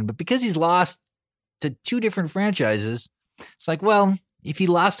would have happened. But because he's lost to 2 different franchises, it's like, well, if he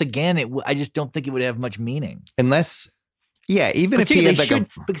lost again, I just don't think it would have much mean. Unless, even if he had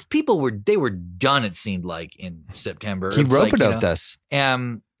because they were done. It seemed like in September. He rope-a-doped us.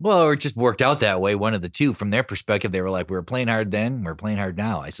 Or it just worked out that way. One of the two, from their perspective, they were like, we were playing hard then, we're playing hard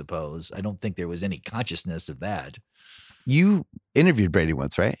now. I suppose. I don't think there was any consciousness of that. You interviewed Brady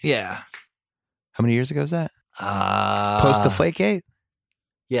once, right? Yeah. How many years ago was that? Post Deflategate?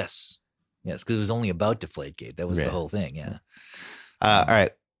 Yes, because it was only about Deflategate. That was the whole thing. Yeah. All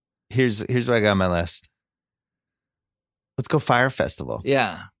right. Here's what I got on my list. Let's go Fyre Festival.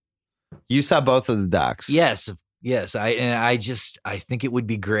 Yeah. You saw both of the docs. Yes. I think it would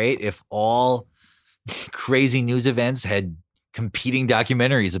be great if all crazy news events had competing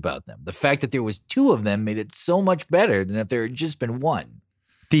documentaries about them. The fact that there was 2 of them made it so much better than if there had just been one.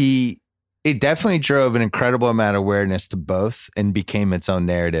 It definitely drove an incredible amount of awareness to both and became its own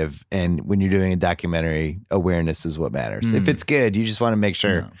narrative. And when you're doing a documentary, awareness is what matters. If it's good, you just want to make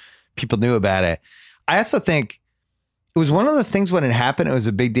sure people knew about it. I also think it was one of those things when it happened, it was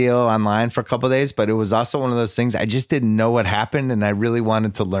a big deal online for a couple of days, but it was also one of those things I just didn't know what happened and I really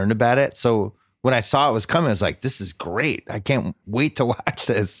wanted to learn about it. So when I saw it was coming, I was like, this is great. I can't wait to watch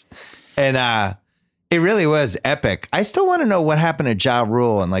this. And it really was epic. I still want to know what happened to Ja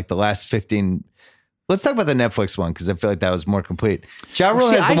Rule in like the last 15. Let's talk about the Netflix one because I feel like that was more complete. Ja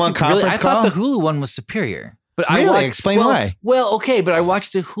Rule has the one conference call. I thought the Hulu one was superior. But Explain why. Well, okay, but I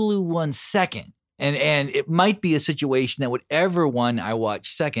watched the Hulu one second. And it might be a situation that whatever one I watch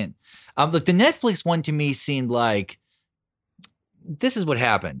second. Look, the Netflix one to me seemed like this is what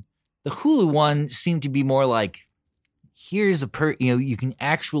happened. The Hulu one seemed to be more like, here's you can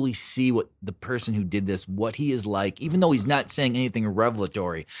actually see what the person who did this, what he is like, even though he's not saying anything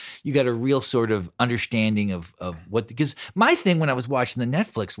revelatory. You got a real sort of understanding of what, because my thing when I was watching the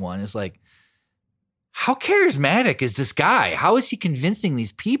Netflix one is like, how charismatic is this guy? How is he convincing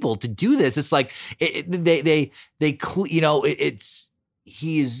these people to do this? It's like it's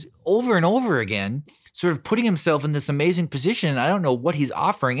he is over and over again sort of putting himself in this amazing position. I don't know what he's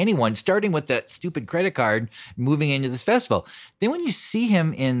offering anyone, starting with that stupid credit card, moving into this festival. Then when you see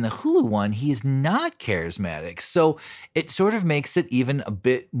him in the Hulu one, he is not charismatic. So it sort of makes it even a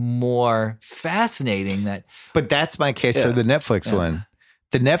bit more fascinating that. But that's my case for the Netflix one.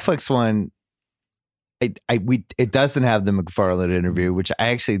 The Netflix one, it doesn't have the McFarlane interview, which I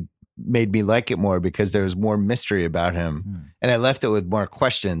actually made me like it more because there was more mystery about him. And I left it with more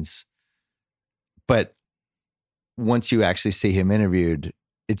questions. But once you actually see him interviewed,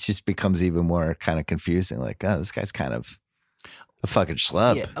 it just becomes even more kind of confusing. Like, oh, this guy's kind of a fucking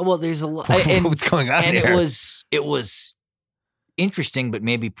schlub. Yeah, well, there's a lot. What's going on and here? It was interesting, but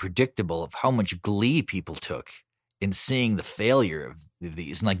maybe predictable of how much glee people took in seeing the failure of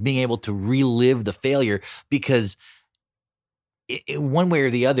these and like being able to relive the failure because one way or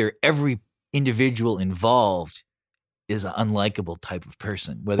the other, every individual involved is an unlikable type of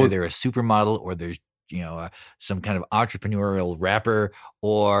person, whether they're a supermodel or there's, some kind of entrepreneurial rapper,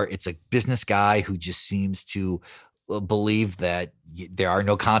 or it's a business guy who just seems to believe that there are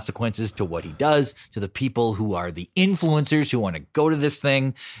no consequences to what he does, to the people who are the influencers who want to go to this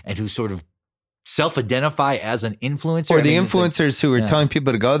thing and who sort of self-identify as an influencer. Or the influencers who are telling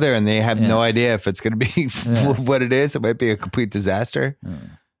people to go there and they have no idea if it's going to be what it is. It might be a complete disaster.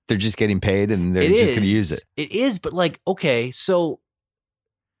 They're just getting paid and they're just going to use it. It is, but like, okay, so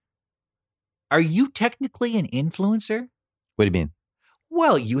are you technically an influencer? What do you mean?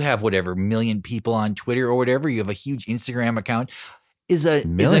 Well, you have whatever million people on Twitter or whatever. You have a huge Instagram account. Is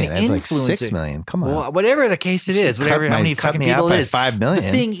an I have influencer like 6 million. Come on. Well, whatever the case it is, how many fucking people it is. 5 million.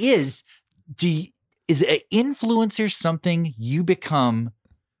 The thing is, is an influencer something you become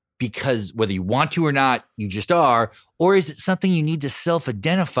because whether you want to or not, you just are, or is it something you need to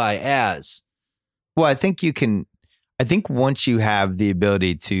self-identify as? Well, I think once you have the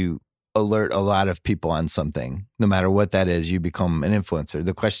ability to alert a lot of people on something, no matter what that is, you become an influencer.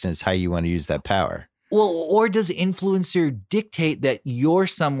 The question is how you want to use that power. Well, or does influencer dictate that you're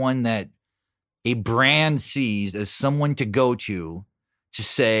someone that a brand sees as someone to go to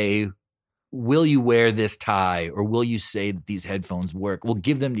say, will you wear this tie or will you say that these headphones work? We'll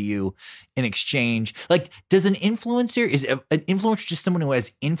give them to you in exchange. Like, is an influencer just someone who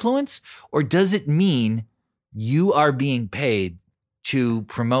has influence, or does it mean you are being paid to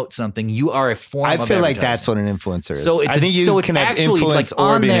promote something? You are a form of advertising. I feel like that's what an influencer is. So I think you can have influence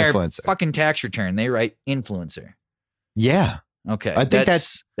or be an influencer. On their fucking tax return, they write influencer. Yeah. Okay. I think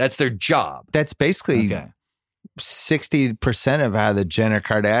that's their job. That's basically 60% of how the Jenner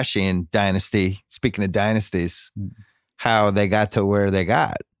Kardashian dynasty, speaking of dynasties, how they got to where they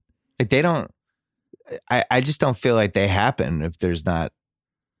got. Like I just don't feel like they happen if there's not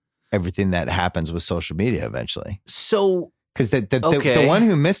everything that happens with social media eventually. So, because the one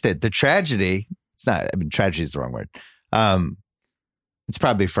who missed it, the tragedy, tragedy is the wrong word. It's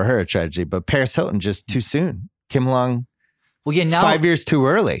probably for her a tragedy, but Paris Hilton just too soon came along. Well, yeah, now 5 years too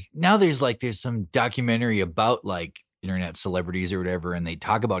early. Now there's some documentary about like internet celebrities or whatever, and they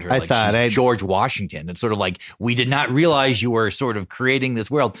talk about her. I saw it. George Washington. It's sort of like, we did not realize you were sort of creating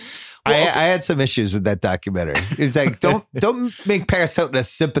this world. Well, I had some issues with that documentary. It's like, don't make Paris Hilton a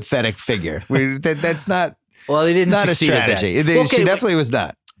sympathetic figure. That's not. Well, they didn't not a succeed strategy. at that. She definitely was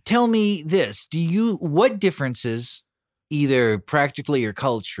not. Tell me this: what differences, either practically or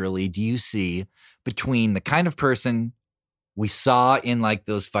culturally, do you see between the kind of person we saw in like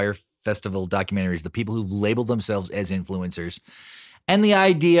those Fyre Festival documentaries, the people who've labeled themselves as influencers, and the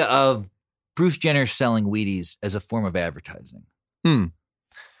idea of Bruce Jenner selling Wheaties as a form of advertising?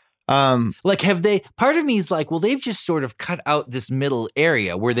 Part of me is like, well, they've just sort of cut out this middle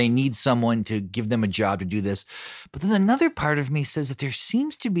area where they need someone to give them a job to do this. But then another part of me says that there's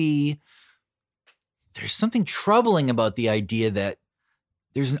something troubling about the idea that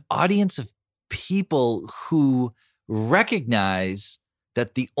there's an audience of people who recognize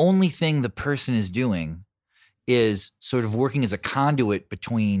that the only thing the person is doing is sort of working as a conduit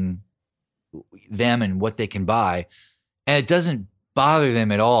between them and what they can buy. And it doesn't bother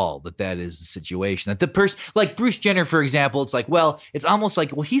them at all that is the situation. That the person, like Bruce Jenner, for example, it's like, well, it's almost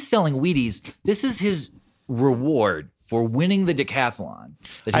like, well, he's selling Wheaties. This is his reward for winning the decathlon.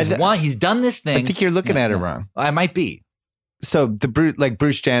 That he's done this thing. I think you're looking at it wrong. I might be. So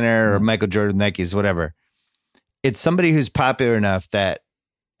Bruce Jenner or Michael Jordan, Nikes, whatever. It's somebody who's popular enough that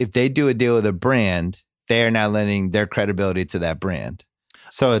if they do a deal with a brand, they are now lending their credibility to that brand.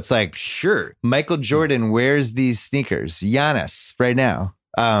 So it's like, sure, Michael Jordan wears these sneakers, Giannis right now,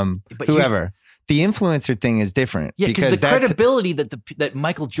 whoever. The influencer thing is different. Yeah, because the credibility that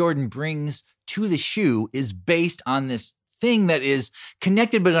Michael Jordan brings to the shoe is based on this thing that is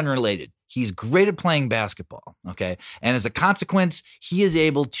connected but unrelated. He's great at playing basketball, okay? And as a consequence, he is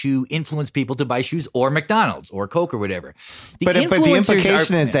able to influence people to buy shoes or McDonald's or Coke or whatever. But the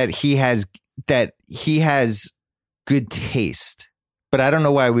implication is that he has good taste. But I don't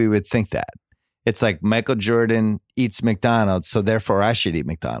know why we would think that. It's like Michael Jordan eats McDonald's, so therefore I should eat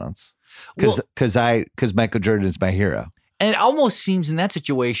McDonald's because Michael Jordan is my hero. And it almost seems in that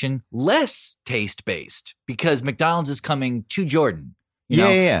situation less taste-based because McDonald's is coming to Jordan. You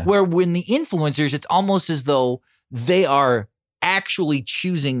know? Where when the influencers, it's almost as though they are actually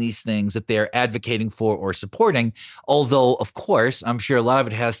choosing these things that they're advocating for or supporting. Although, of course, I'm sure a lot of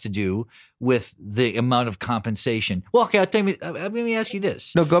it has to do with the amount of compensation. Well, okay, let me ask you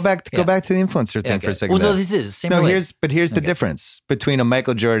this. No, go back to the influencer thing for a second. Well, no, this is the same. No, here's the difference between a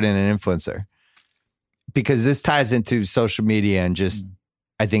Michael Jordan and an influencer. Because this ties into social media and just,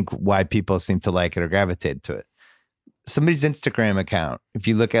 I think, why people seem to like it or gravitate to it. Somebody's Instagram account, if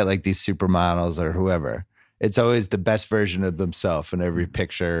you look at like these supermodels or whoever, it's always the best version of themselves in every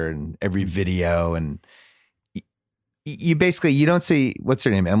picture and every video. And you don't see, what's her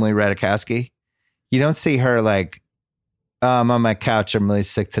name? Emily Ratajkowski. You don't see her like, I'm on my couch. I'm really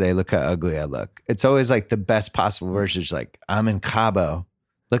sick today. Look how ugly I look. It's always like the best possible version. She's like, I'm in Cabo.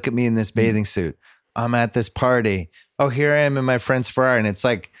 Look at me in this bathing suit. I'm at this party. Oh, here I am in my friend's Fyre. And it's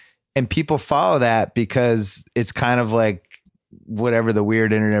like, and people follow that because it's kind of like whatever the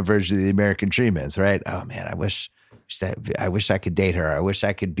weird internet version of the American dream is, right? Oh man, I wish I could date her. I wish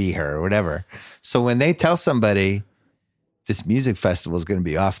I could be her or whatever. So when they tell somebody this music festival is going to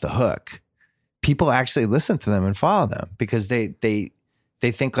be off the hook, people actually listen to them and follow them because they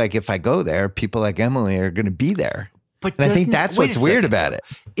think like if I go there, people like Emily are going to be there. But I think that's what's weird about it.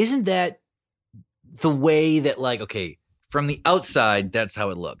 Isn't that the way that like, okay, from the outside, that's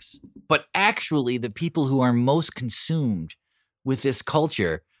how it looks. But actually, the people who are most consumed with this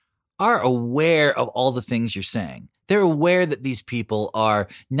culture are aware of all the things you're saying. They're aware that these people are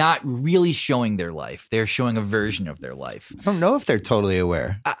not really showing their life. They're showing a version of their life. I don't know if they're totally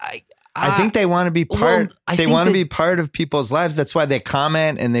aware. I think they want to be part. They want to be part of people's lives. That's why they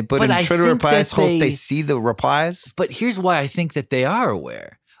comment and they put in Twitter replies. Hope they see the replies. But here's why I think that they are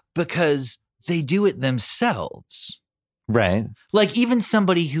aware, because they do it themselves. Right. Like even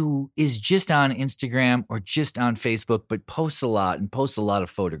somebody who is just on Instagram or just on Facebook, but posts a lot of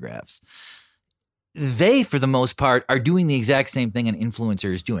photographs. They, for the most part, are doing the exact same thing an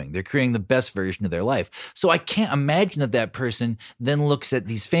influencer is doing. They're creating the best version of their life. So I can't imagine that person then looks at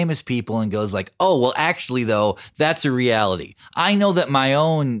these famous people and goes like, oh, well, actually, though, that's a reality. I know that my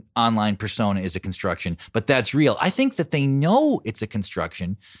own online persona is a construction, but that's real. I think that they know it's a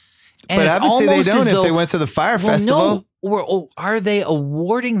construction. And but obviously they don't if they went to the Fyre Festival. No, or are they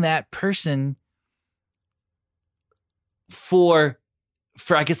awarding that person for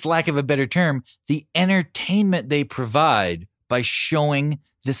I guess lack of a better term, the entertainment they provide by showing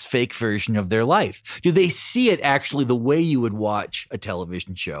this fake version of their life? Do they see it actually the way you would watch a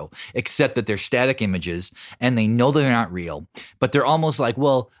television show, except that they're static images and they know they're not real, but they're almost like,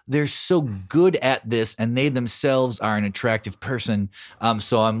 well, they're so good at this and they themselves are an attractive person.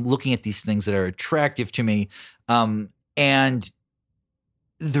 So I'm looking at these things that are attractive to me. And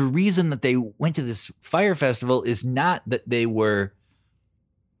the reason that they went to this Fyre Festival is not that they were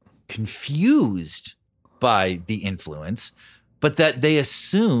confused by the influence, but that they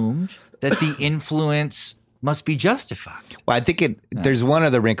assumed that the influence must be justified. Well, I think there's one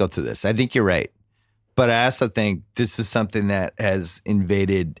other wrinkle to this. I think you're right. But I also think this is something that has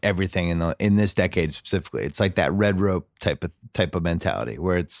invaded everything in this decade specifically. It's like that red rope type of mentality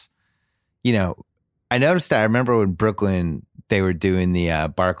where it's, you know, I noticed that. I remember when Brooklyn, they were doing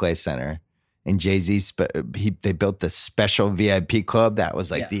the Barclays Center. And Jay-Z, they built this special VIP club that was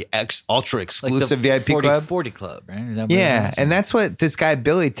like the ultra exclusive like the VIP club. 40 club, right? Yeah, and that's what this guy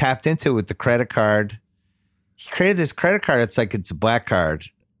Billy tapped into with the credit card. He created this credit card. It's like it's a black card.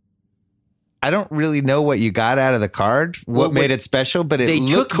 I don't really know what you got out of the card, what made it special, but it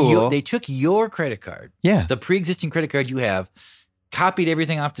looked cool. They took your credit card, the pre-existing credit card you have, copied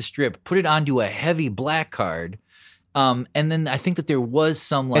everything off the strip, put it onto a heavy black card. And then I think that there was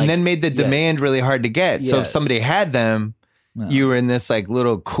some and then made the demand really hard to get. So if somebody had them, you were in this like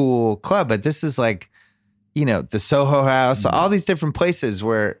little cool club. But this is like, you know, the Soho House, all these different places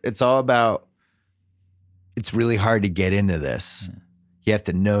where it's all about, it's really hard to get into this. You have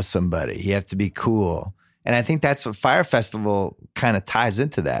to know somebody. You have to be cool. And I think that's what Fyre Festival kind of ties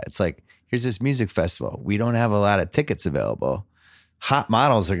into that. It's like, here's this music festival. We don't have a lot of tickets available. Hot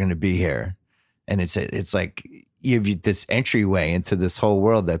models are going to be here. And it's like you have this entryway into this whole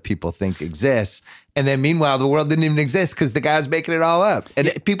world that people think exists. And then meanwhile, the world didn't even exist because the guy was making it all up.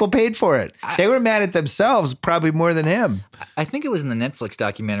 And people paid for it. They were mad at themselves probably more than him. I think it was in the Netflix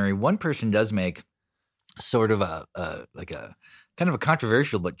documentary. One person does make sort of a kind of a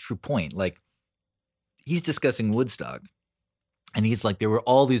controversial but true point. Like, he's discussing Woodstock. And he's like, there were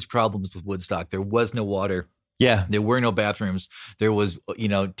all these problems with Woodstock. There was no water. Yeah. There were no bathrooms. There was,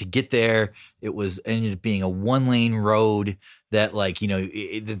 to get there, it ended up being a 1-lane road that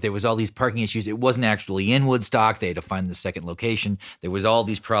there was all these parking issues. It wasn't actually in Woodstock. They had to find the second location. There was all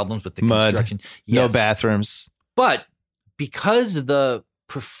these problems with the construction. No bathrooms. But because the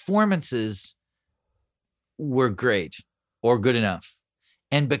performances were great or good enough,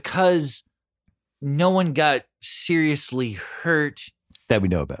 and because no one got seriously hurt. That we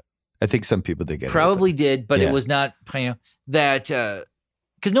know about. I think some people did get probably did, but it was not, that,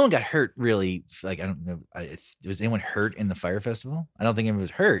 because no one got hurt really. Like, I don't know. Was anyone hurt in the Fyre Festival? I don't think anyone was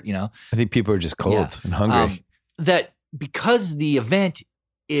hurt, I think people were just cold and hungry. That because the event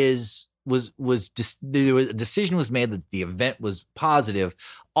there was a decision was made that the event was positive,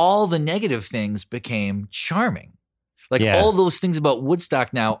 all the negative things became charming. Like all those things about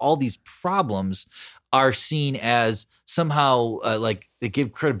Woodstock now, all these problems are seen as somehow like they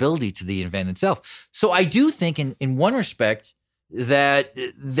give credibility to the event itself. So I do think in one respect that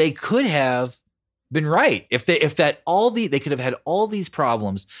they could have been right they could have had all these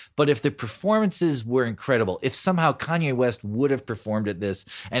problems, but if the performances were incredible, if somehow Kanye West would have performed at this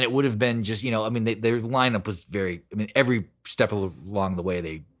and it would have been just, their lineup was every step along the way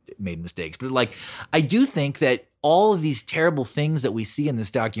they made mistakes. But like, I do think that all of these terrible things that we see in this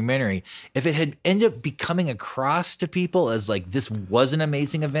documentary, if it had ended up becoming across to people as like this was an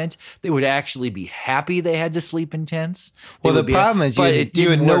amazing event, they would actually be happy they had to sleep in tents. Well, the problem is you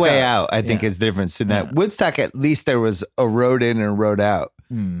had no way out, I think is the difference in that. Woodstock, at least there was a road in and a road out.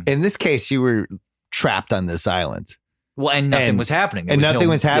 In this case, you were trapped on this island. Well, and nothing was happening. And nothing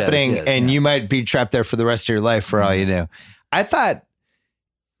was happening, and you might be trapped there for the rest of your life for all you know.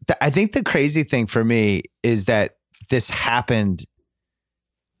 I think the crazy thing for me is that this happened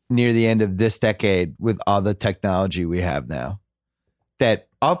near the end of this decade with all the technology we have now. That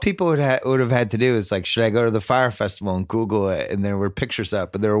all people would have had to do is like, should I go to the Fyre Festival and Google it? And there were pictures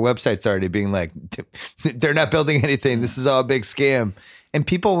up, and there were websites already being like, they're not building anything. This is all a big scam. And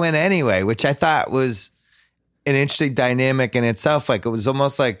people went anyway, which I thought was an interesting dynamic in itself. Like, it was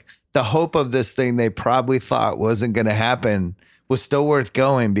almost like the hope of this thing they probably thought wasn't going to happen was still worth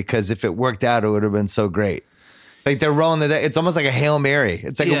going, because if it worked out, it would have been so great. Like, they're rolling the day. It's almost like a Hail Mary.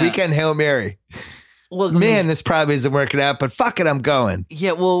 It's like a weekend Hail Mary. Well, man, this probably isn't working out, but fuck it, I'm going.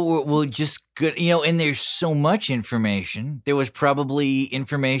 Yeah, well, we'll just good. And there's so much information. There was probably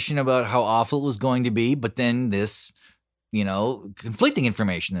information about how awful it was going to be, but then this, conflicting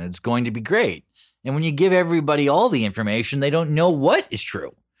information that it's going to be great. And when you give everybody all the information, they don't know what is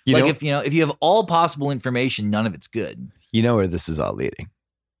true. If you have all possible information, none of it's good. You know where this is all leading.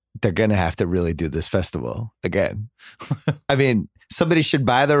 They're going to have to really do this festival again. I mean, somebody should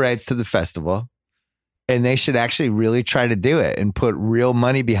buy the rights to the festival, and they should actually really try to do it and put real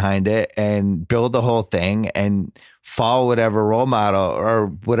money behind it and build the whole thing and follow whatever role model or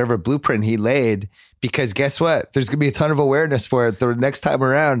whatever blueprint he laid. Because guess what? There's going to be a ton of awareness for it the next time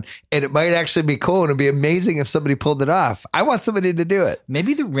around. And it might actually be cool. And it'd be amazing if somebody pulled it off. I want somebody to do it.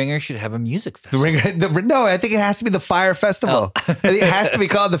 Maybe the Ringer should have a music festival. No, I think it has to be the Fyre Festival. I think it has to be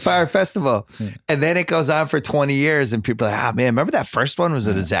called the Fyre Festival. And then it goes on for 20 years. And people are like, man, remember that first one was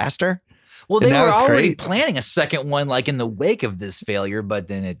a disaster? Well, they were already planning a second one, like in the wake of this failure. But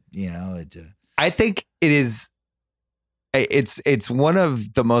then I think it is. It's one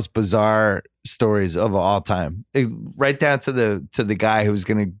of the most bizarre stories of all time. Right down to the guy who was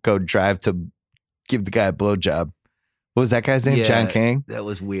going to go drive to give the guy a blowjob. What was that guy's name? John King? That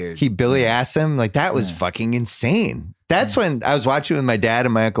was weird. Billy asked him. Like, that was fucking insane. That's when I was watching with my dad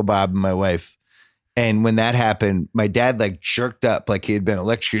and my Uncle Bob and my wife. And when that happened, my dad like jerked up like he had been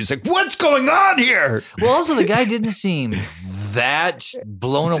electrocuted. He's like, what's going on here? Well, also the guy didn't seem that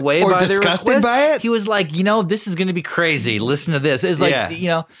blown away or by disgusted by it. He was like, this is going to be crazy. Listen to this. It's like,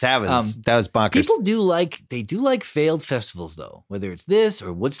 that was bonkers. People do like failed festivals though, whether it's this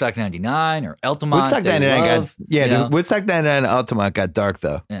or Woodstock 99 or Altamont. Woodstock 99 Woodstock 99 and Altamont got dark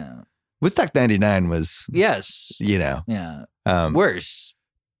though. Yeah. Woodstock 99 was, worse.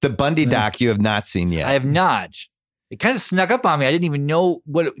 The Bundy doc you have not seen yet. I have not. It kind of snuck up on me. I didn't even know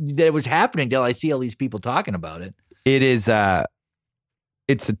that it was happening until I see all these people talking about it. It is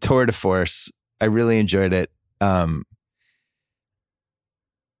it's a tour de force. I really enjoyed it.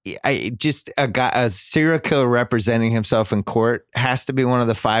 a serial killer representing himself in court has to be one of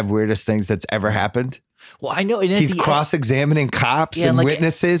the 5 weirdest things that's ever happened. Well, I know. And he's cross-examining cops and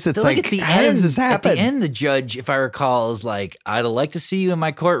witnesses. It's like, how does this happen? At the end, the judge, if I recall, is like, I'd like to see you in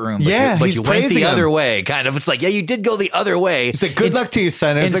my courtroom. But you went the other way, kind of. It's like, yeah, you did go the other way. It's like, good luck to you,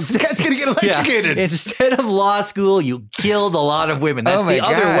 son. It's like, this guy's going to get electrocuted. Yeah, instead of law school, you killed a lot of women. That's the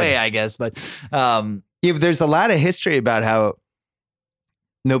other way, I guess. But there's a lot of history about how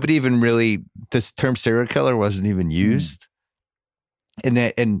nobody even really, this term serial killer wasn't even used.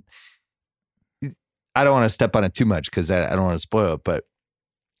 And I don't want to step on it too much because I don't want to spoil it, but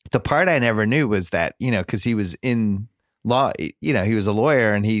the part I never knew was that, because he was in law, he was a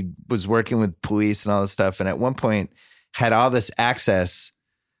lawyer and he was working with police and all this stuff. And at one point had all this access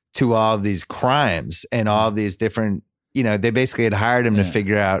to all these crimes and all these different, they basically had hired him to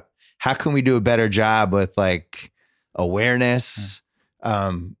figure out how can we do a better job with like awareness,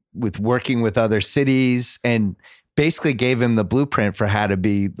 with working with other cities, and basically gave him the blueprint for how to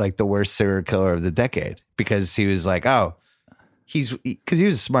be like the worst serial killer of the decade, because he was like, because he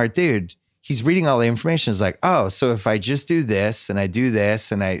was a smart dude. He's reading all the information. It's like, so if I just do this and I do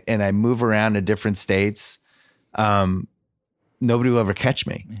this and I move around to different states, nobody will ever catch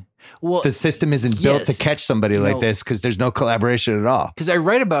me. Well, the system isn't built to catch somebody like this because there's no collaboration at all. Because I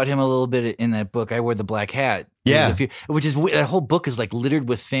write about him a little bit in that book, I Wear the Black Hat. Yeah. Which is, that whole book is like littered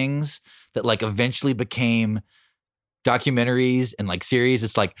with things that like eventually became documentaries and like series.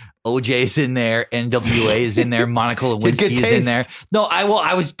 It's like OJ's in there, NWA is in there, Monica Lewinsky is in there. No,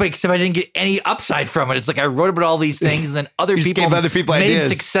 I was except I didn't get any upside from it. It's like I wrote about all these things and then other people made ideas.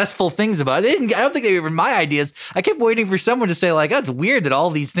 Successful things about it. I don't think they were even my ideas. I kept waiting for someone to say like, oh, it's weird that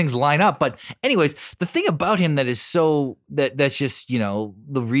all these things line up. But anyways, the thing about him that is so that's just, the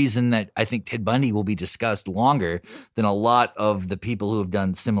reason that I think Ted Bundy will be discussed longer than a lot of the people who have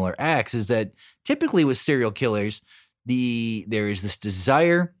done similar acts is that typically with serial killers, there is this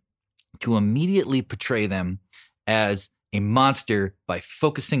desire to immediately portray them as a monster by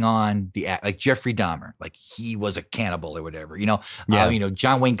focusing on the act, like Jeffrey Dahmer, like he was a cannibal or whatever,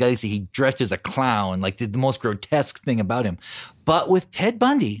 John Wayne Gacy, he dressed as a clown, like the most grotesque thing about him. But with Ted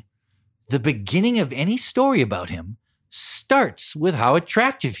Bundy, the beginning of any story about him starts with how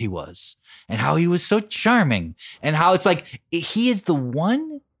attractive he was and how he was so charming and how it's like he is the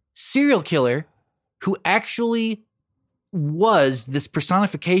one serial killer who actually was this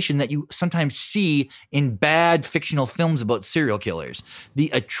personification that you sometimes see in bad fictional films about serial killers. The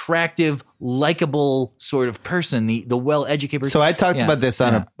attractive, likable sort of person, the well-educated person. So I talked about this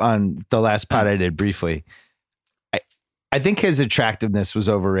on the last pod I did briefly. I think his attractiveness was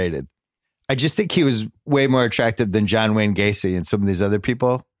overrated. I just think he was way more attractive than John Wayne Gacy and some of these other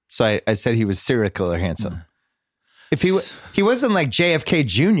people. So I said he was serial killer handsome. If he wasn't like JFK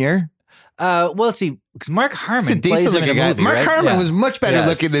Jr., let's see, because Mark Harmon plays him in a movie, Mark right? Harmon was much better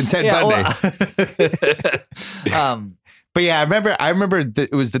looking than Ted Bundy. But yeah, I remember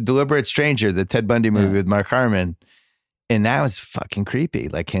it was The Deliberate Stranger, the Ted Bundy movie with Mark Harmon, and that was fucking creepy,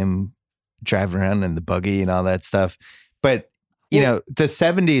 like him driving around in the buggy and all that stuff. But the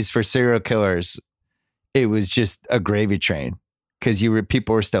 70s for serial killers, it was just a gravy train because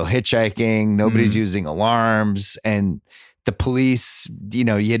people were still hitchhiking, nobody's using alarms, and the police,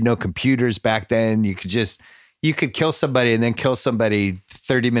 you had no computers back then. You could kill somebody and then kill somebody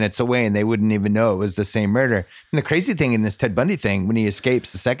 30 minutes away and they wouldn't even know it was the same murder. And the crazy thing in this Ted Bundy thing, when he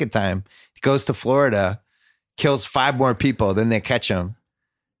escapes the second time, he goes to Florida, kills 5 more people, then they catch him.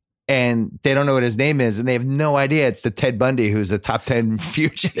 And they don't know what his name is, and they have no idea it's the Ted Bundy who's a top 10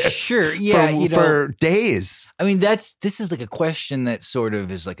 fugitive. Sure, yeah, for days. I mean, this is like a question that sort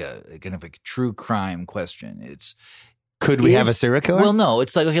of is like a kind of a true crime question. Could we have a serial killer? Well, no.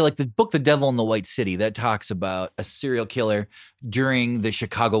 It's like, okay, like the book The Devil in the White City, that talks about a serial killer during the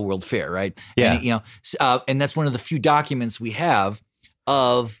Chicago World Fair, right? Yeah. And, and that's one of the few documents we have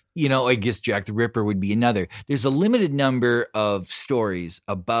of, I guess Jack the Ripper would be another. There's a limited number of stories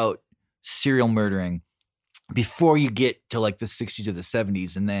about serial murdering before you get to like the 60s or the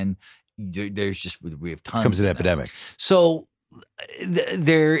 70s. And then we have tons. Comes an epidemic. So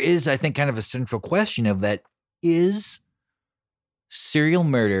there is, I think, kind of a central question of that. Is serial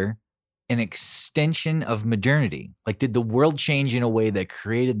murder an extension of modernity? Like, did the world change in a way that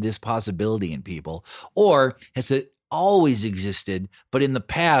created this possibility in people? Or has it always existed, but in the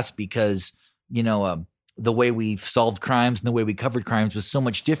past, because, the way we solved crimes and the way we covered crimes was so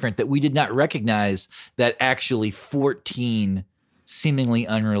much different that we did not recognize that actually 14 seemingly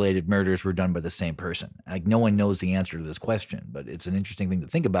unrelated murders were done by the same person? Like, no one knows the answer to this question, but it's an interesting thing to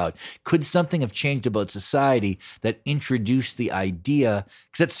think about. Could something have changed about society that introduced the idea?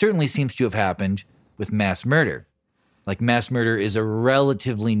 Because that certainly seems to have happened with mass murder. Like, mass murder is a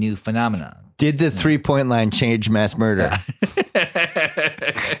relatively new phenomenon. Did the 3-point line change mass murder?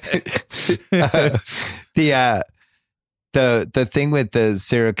 The thing with the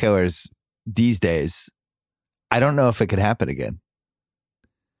serial killers these days, I don't know if it could happen again.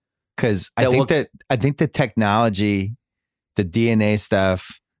 Because I think the technology, the DNA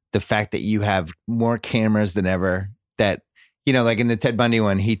stuff, the fact that you have more cameras than ever, that, you know, like in the Ted Bundy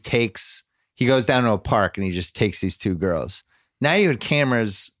one, he goes down to a park and he just takes these 2 girls. Now you had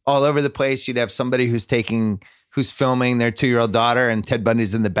cameras all over the place. You'd have somebody who's filming their 2-year-old daughter and Ted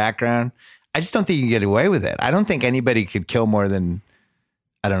Bundy's in the background. I just don't think you can get away with it. I don't think anybody could kill more than,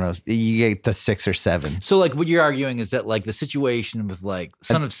 I don't know, you get to 6 or 7. So like what you're arguing is that like the situation with like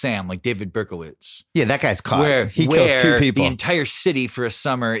Son of Sam, like David Berkowitz. Yeah, that guy's caught. Where he kills 2 people. The entire city for a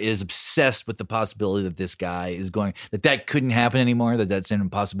summer is obsessed with the possibility that this guy is going, that couldn't happen anymore, that's an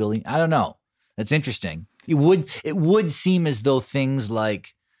impossibility. I don't know. That's interesting. It would seem as though things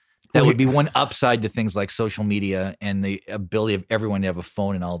like that would be one upside to things like social media and the ability of everyone to have a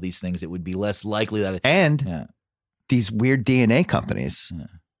phone and all these things. It would be less likely that these weird DNA companies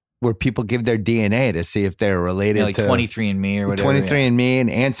where people give their DNA to see if they're related like to 23andMe or whatever. 23andMe and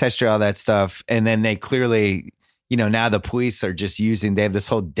Ancestry, all that stuff. And then they clearly, you know, now the police are just they have this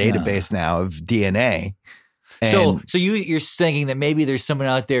whole database now of DNA. So you're thinking that maybe there's someone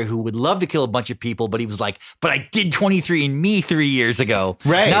out there who would love to kill a bunch of people, but he was like, but I did 23andMe 3 years ago.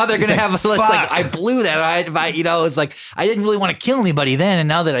 Right. Now they're going to have a list like, I blew that. You know, it's like, I didn't really want to kill anybody then. And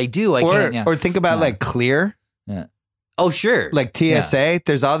now that I do, I can't. Yeah. Or think about like Clear. Yeah. Oh, sure. Like TSA. Yeah.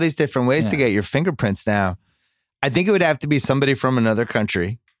 There's all these different ways to get your fingerprints now. I think it would have to be somebody from another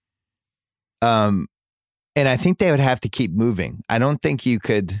country. And I think they would have to keep moving. I don't think you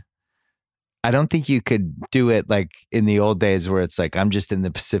could do it like in the old days where it's like, I'm just in the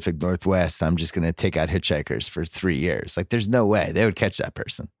Pacific Northwest. I'm just going to take out hitchhikers for 3 years. Like, there's no way they would catch that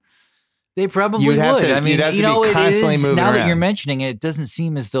person. They probably would. I mean, you'd have to be constantly moving now around. That you're mentioning it, it doesn't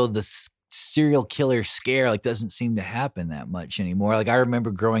seem as though the serial killer scare like doesn't seem to happen that much anymore. Like, I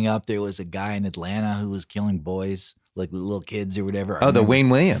remember growing up, there was a guy in Atlanta who was killing boys, like little kids or whatever. The Wayne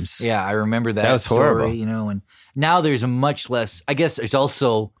Williams. Yeah, I remember that. That was story, horrible. you know. And now there's a much less. I guess there's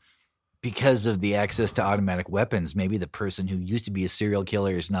also, because of the access to automatic weapons, maybe the person who used to be a serial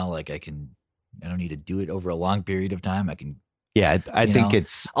killer is now like, I don't need to do it over a long period of time. I can. Yeah, I think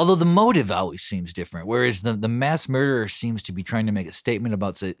it's. Although the motive always seems different, whereas the mass murderer seems to be trying to make a statement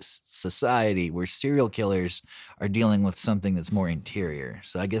about society, where serial killers are dealing with something that's more interior.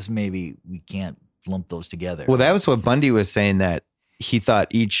 So I guess maybe we can't lump those together. Well, that was what Bundy was saying, that he thought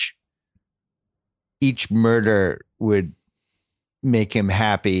each murder would make him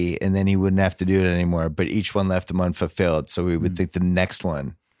happy and then he wouldn't have to do it anymore, but each one left him unfulfilled. So we would think the next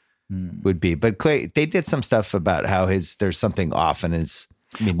one would be. But Clay, they did some stuff about how there's something off in his,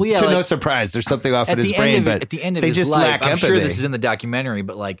 no surprise, there's something off in his brain, but at the end of they his just life, lack I'm empathy. sure this is in the documentary,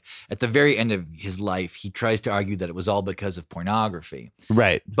 but like at the very end of his life, he tries to argue that it was all because of pornography.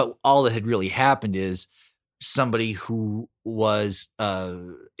 Right. But all that had really happened is somebody who was a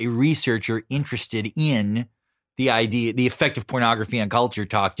researcher interested in the effect of pornography on culture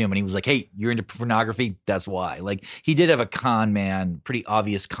talked to him, and he was like, hey, you're into pornography? That's why. Like, he did have a pretty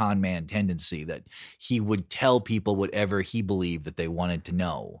obvious con man tendency that he would tell people whatever he believed that they wanted to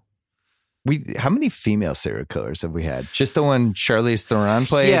know. How many female serial killers have we had? Just the one Charlize Theron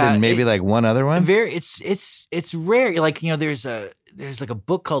played, and maybe like one other one? It's rare. Like, you know, there's like a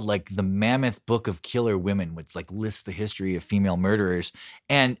book called like The Mammoth Book of Killer Women, which like lists the history of female murderers,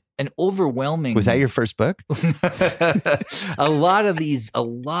 and an overwhelming. Was that your first book? A lot of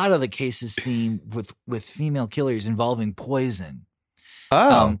the cases seem with female killers involving poison.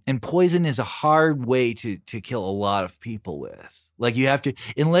 Oh, and poison is a hard way to kill a lot of people with. Like, you have to,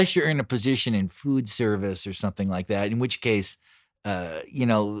 unless you're in a position in food service or something like that, in which case,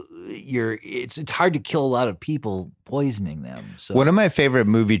 it's hard to kill a lot of people poisoning them. So one of my favorite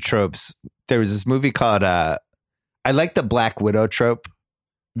movie tropes, there was this movie called, I like the Black Widow trope.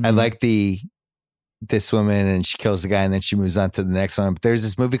 Mm-hmm. I like this woman and she kills the guy and then she moves on to the next one. But there's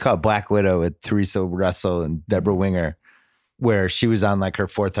this movie called Black Widow with Teresa Russell and Deborah Winger, where she was on like her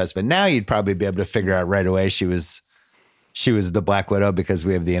 4th husband. Now you'd probably be able to figure out right away she was the Black Widow because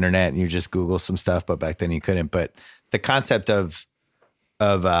we have the internet and you just Google some stuff, but back then you couldn't. But the concept of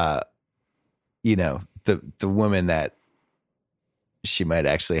the woman that she might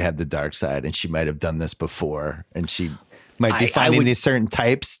actually have the dark side and she might have done this before and she might be finding these certain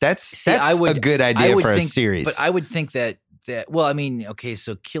types. That's a good idea for a series. But I would think that well, I mean, okay,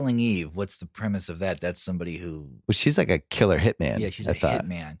 so Killing Eve, what's the premise of that? That's somebody who... Well, she's like a killer hitman. Yeah, she's a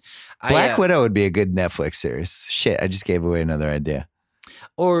hitman. Black Widow would be a good Netflix series. Shit, I just gave away another idea.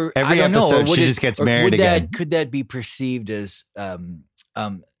 Or every episode, she just gets married again. Could that be perceived as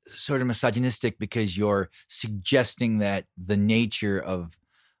sort of misogynistic because you're suggesting that the nature of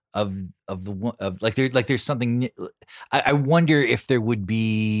there's something. I wonder if there would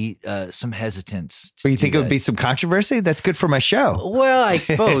be some hesitance. But you think it would be some controversy? That's good for my show. Well, I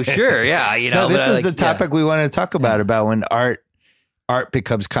suppose, sure, yeah. No, this is a topic we want to talk about when art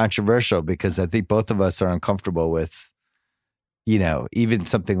becomes controversial, because I think both of us are uncomfortable with, even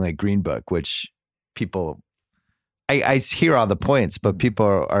something like Green Book, which people, I hear all the points, but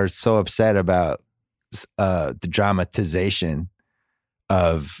people are so upset about the dramatization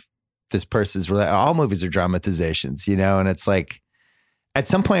of this person's all movies are dramatizations, and it's like at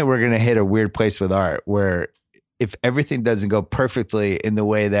some point we're going to hit a weird place with art where if everything doesn't go perfectly in the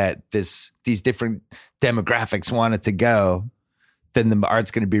way that these different demographics want it to go, then the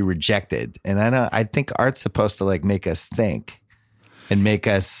art's going to be rejected. And I think art's supposed to like make us think and make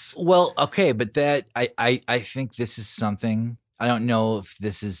us. Well, okay, but that I think this is something, I don't know if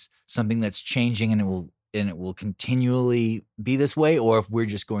this is something that's changing and it will continually be this way, or if we're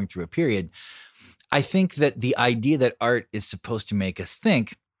just going through a period. I think that the idea that art is supposed to make us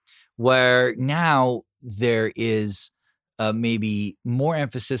think, where now there is maybe more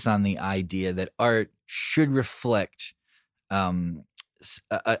emphasis on the idea that art should reflect a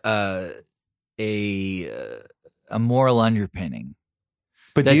moral underpinning.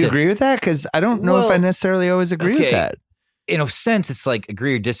 But do you agree with that? Because I don't know if I necessarily always agree with that. In a sense, it's like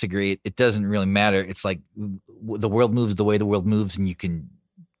agree or disagree. It doesn't really matter. It's like the world moves the way the world moves, and you can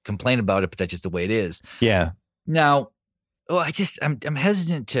complain about it, but that's just the way it is. Yeah. Now, I'm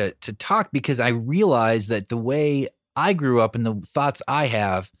hesitant to talk because I realize that the way I grew up and the thoughts I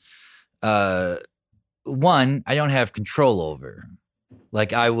have, one, I don't have control over.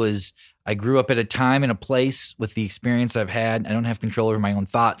 Like I grew up at a time and a place with the experience I've had. I don't have control over my own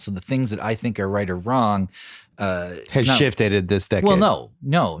thoughts. So the things that I think are right or wrong has shifted in this decade. Well,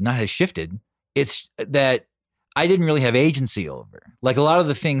 no, not has shifted. It's that I didn't really have agency over. Like a lot of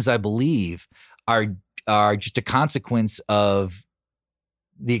the things I believe are just a consequence of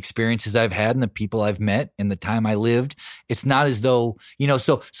the experiences I've had and the people I've met and the time I lived. It's not as though,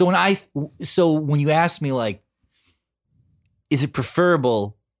 so when you ask me like, is it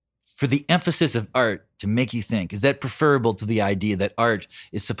preferable for the emphasis of art to make you think? Is that preferable to the idea that art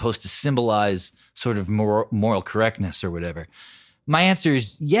is supposed to symbolize sort of moral correctness or whatever? My answer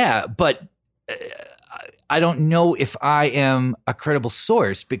is yeah, but I don't know if I am a credible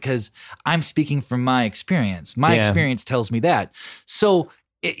source because I'm speaking from my experience. My experience tells me that. So,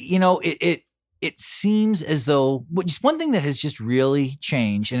 it seems as though just one thing that has just really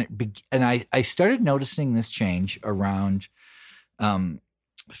changed, and I started noticing this change around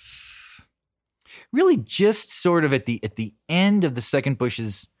really just sort of at the end of the second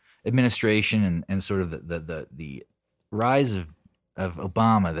Bush's administration and sort of the rise of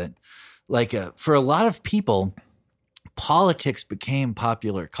Obama, that like for a lot of people, politics became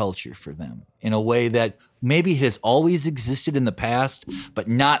popular culture for them in a way that maybe it has always existed in the past, but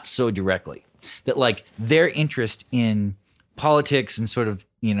not so directly. That like their interest in politics and sort of,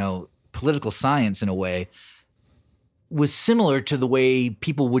 political science in a way was similar to the way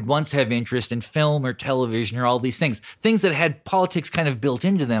people would once have interest in film or television or all these things that had politics kind of built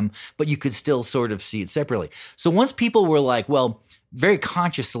into them, but you could still sort of see it separately. So once people were like, well, very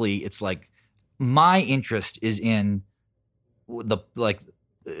consciously, it's like my interest is in the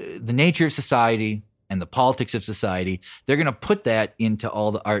nature of society and the politics of society, they're going to put that into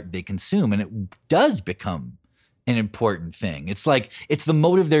all the art they consume. And it does become an important thing. It's like, it's the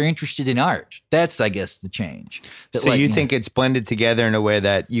motive they're interested in art. That's, I guess, the change. So you think it's blended together in a way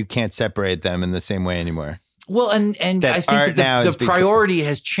that you can't separate them in the same way anymore? Well, and I think that the priority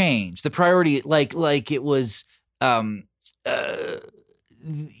has changed. The priority, like it was, there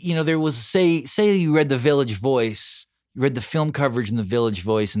was, say you read The Village Voice, you read the film coverage in The Village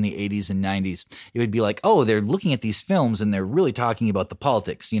Voice in the 80s and 90s, it would be like, oh, they're looking at these films and they're really talking about the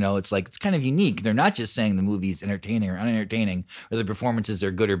politics. It's like, it's kind of unique. They're not just saying the movie's entertaining or unentertaining or the performances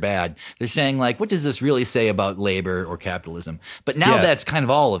are good or bad. They're saying like, what does this really say about labor or capitalism? But now that's kind of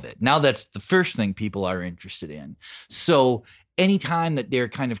all of it. Now that's the first thing people are interested in. So anytime that they're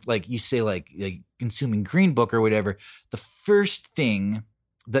kind of like, you say like consuming Green Book or whatever, the first thing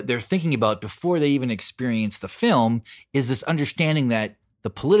that they're thinking about before they even experience the film is this understanding that the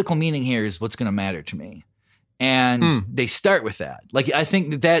political meaning here is what's going to matter to me. And they start with that. Like, I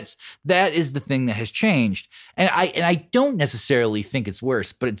think that is the thing that has changed. And I don't necessarily think it's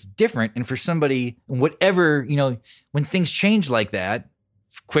worse, but it's different. And for somebody, whatever, when things change like that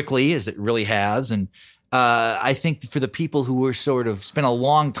quickly, as it really has, and I think for the people who were sort of spent a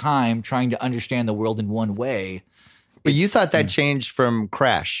long time trying to understand the world in one way. But you thought that changed from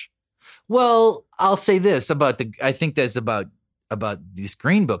Crash. Well, I'll say this I think that's about this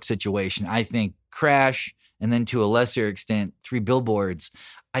Green Book situation. I think Crash, and then to a lesser extent, 3 Billboards.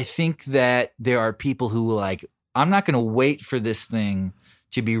 I think that there are people who I'm not going to wait for this thing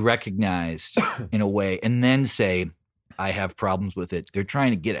to be recognized in a way and then say, I have problems with it. They're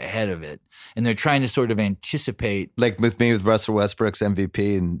trying to get ahead of it, and they're trying to sort of anticipate. Like with me with Russell Westbrook's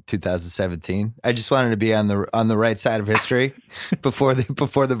MVP in 2017. I just wanted to be on the right side of history before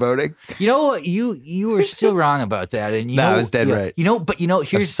the voting. You know what? You were still wrong about that, and I was dead right.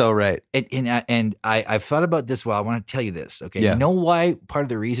 Here's I'm so right. And I've thought about this. Well, I want to tell you this. Okay, You know why? Part of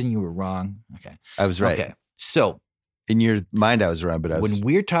the reason you were wrong. Okay, I was right. Okay, so in your mind, I was wrong, but when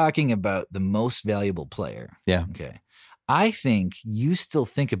we're talking about the most valuable player, okay. I think you still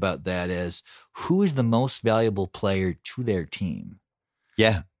think about that as who is the most valuable player to their team.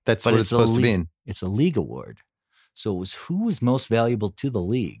 Yeah, that's what it's supposed to mean. It's a league award. So it was who was most valuable to the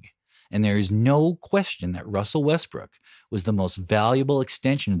league. And there is no question that Russell Westbrook was the most valuable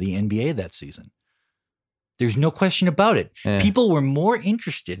extension of the NBA that season. There's no question about it. People were more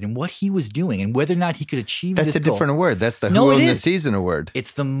interested in what he was doing and whether or not he could achieve this goal. That's a different award. That's the Who Owned the Season award.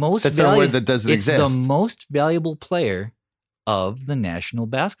 It's the most That's an award that doesn't exist. It's the most valuable player of the National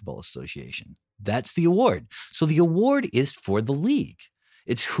Basketball Association. That's the award. So the award is for the league.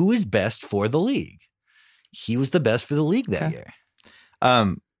 It's who is best for the league. He was the best for the league that year.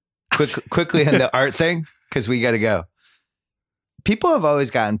 Quickly on the art thing, because we got to go. People have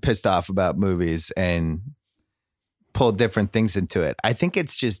always gotten pissed off about movies and pulled different things into it. I think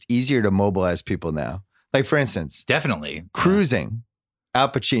it's just easier to mobilize people now. Like, for instance, definitely Cruising, Al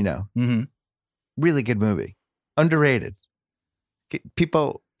Pacino, really good movie, underrated.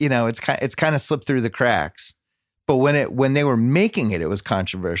 People, it's kind of slipped through the cracks. But when they were making it, it was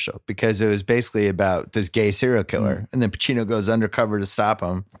controversial because it was basically about this gay serial killer, and then Pacino goes undercover to stop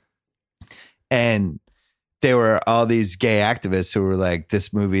him. And there were all these gay activists who were like,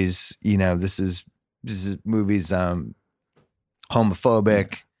 "This movie's, this movie's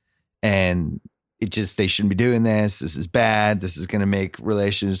homophobic, and they shouldn't be doing this. This is bad. This is going to make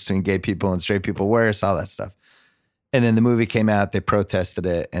relations between gay people and straight people worse. All that stuff." And then the movie came out, they protested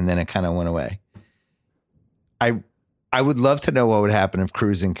it, and then it kind of went away. I would love to know what would happen if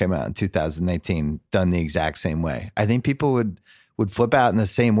Cruising came out in 2019, done the exact same way. I think people would flip out in the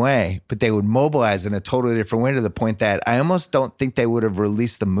same way, but they would mobilize in a totally different way to the point that I almost don't think they would have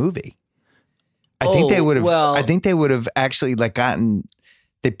released the movie. I think they would have actually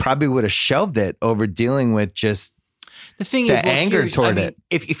they probably would have shelved it over dealing with just the anger toward it.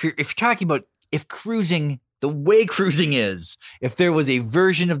 If you're talking about Cruising, the way Cruising is, if there was a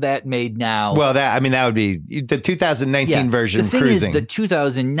version of that made now. Well, that would be the 2019 version of Cruising. The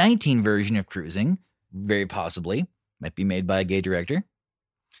 2019 version of Cruising, very possibly, might be made by a gay director,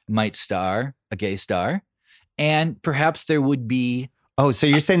 might star a gay star, and perhaps there would be. Oh, so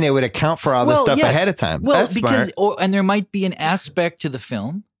you're saying they would account for all this stuff ahead of time? Well, that's smart. And there might be an aspect to the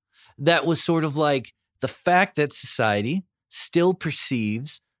film that was sort of like the fact that society still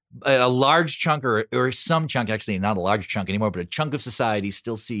perceives a large chunk or some chunk, actually not a large chunk anymore, but a chunk of society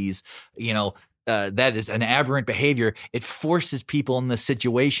still sees, that is an aberrant behavior. It forces people in this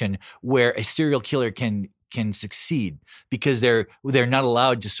situation where a serial killer can succeed because they're not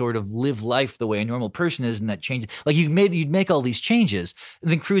allowed to sort of live life the way a normal person is, and that changes. Like you'd make all these changes,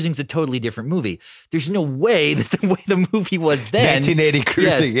 and then Cruising's a totally different movie. There's no way that the way the movie was then 1980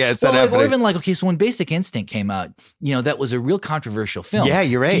 Cruising, it's not happening. Or even so when Basic Instinct came out, that was a real controversial film. Yeah,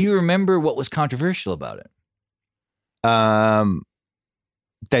 you're right. Do you remember what was controversial about it? That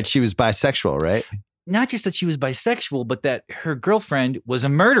she was bisexual, right? Not just that she was bisexual, but that her girlfriend was a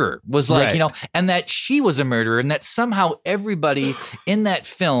murderer, and that she was a murderer, and that somehow everybody in that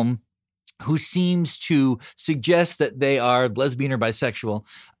film who seems to suggest that they are lesbian or bisexual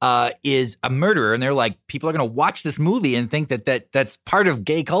is a murderer. And they're like, people are going to watch this movie and think that's part of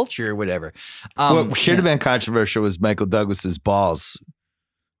gay culture or whatever. What should have been controversial was Michael Douglas's balls.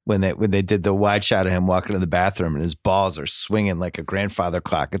 When they did the wide shot of him walking to the bathroom and his balls are swinging like a grandfather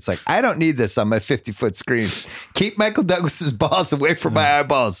clock. It's like, I don't need this on my 50-foot screen. Keep Michael Douglas's balls away from my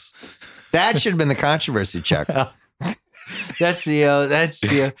eyeballs. That should have been the controversy, Chuck. That's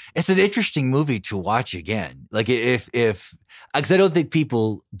it's an interesting movie to watch again. Like because I don't think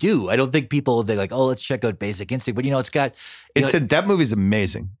people do. I don't think people they're like, oh, let's check out Basic Instinct. But it's got that movie's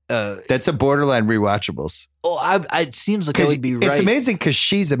amazing. That's a borderline rewatchables. Oh, it seems like that would be right. It's amazing because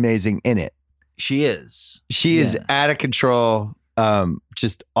she's amazing in it. She is. She is out of control.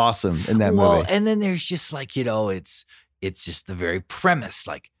 Just awesome in that movie. And then there's just like it's just the very premise.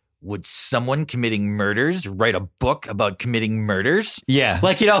 Like, would someone committing murders write a book about committing murders? Yeah,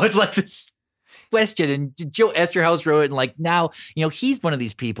 like it's like this question. And Joe Esterhaus wrote it, and like now he's one of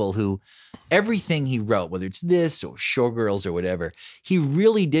these people who everything he wrote, whether it's this or Showgirls or whatever, he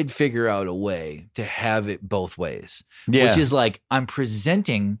really did figure out a way to have it both ways. Yeah. Which is like, I'm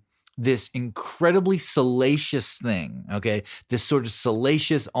presenting this incredibly salacious thing, okay? This sort of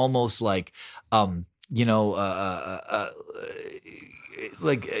salacious, almost like, like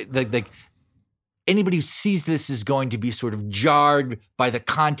anybody who sees this is going to be sort of jarred by the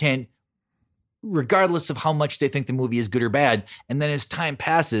content, regardless of how much they think the movie is good or bad. And then as time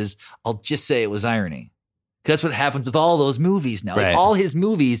passes, I'll just say it was irony. That's what happens with all those movies now. Right. Like all his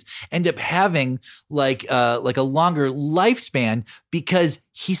movies end up having like a longer lifespan because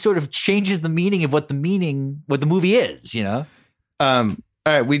he sort of changes the meaning of what the movie is, All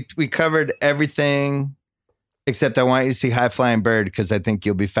right, we covered everything except I want you to see High Flying Bird because I think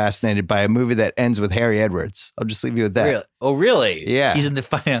you'll be fascinated by a movie that ends with Harry Edwards. I'll just leave you with that. Really? Oh, really? Yeah. He's in the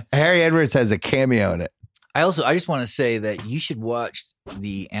final. Harry Edwards has a cameo in it. I just want to say that you should watch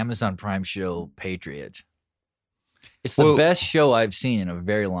the Amazon Prime show Patriot. It's the best show I've seen in a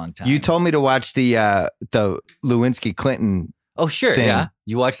very long time. You told me to watch the Lewinsky Clinton. Oh, sure. Thing. Yeah.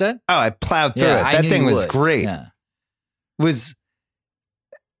 You watched that? Oh, I plowed through it. That thing was great. Yeah.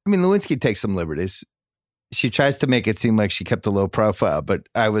 Lewinsky takes some liberties. She tries to make it seem like she kept a low profile, but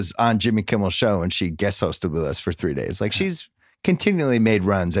I was on Jimmy Kimmel's show and she guest hosted with us for 3 days. Like she's continually made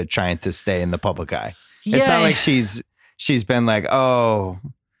runs at trying to stay in the public eye. Yeah. It's not like she's been like, oh,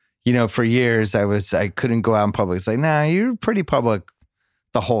 for years I couldn't go out in public. It's like, nah, you're pretty public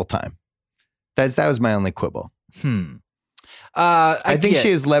the whole time. That was my only quibble. I think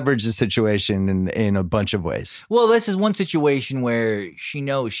she has leveraged the situation in a bunch of ways. Well, this is one situation where she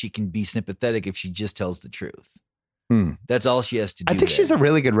knows she can be sympathetic if she just tells the truth. That's all she has to do. I think she's a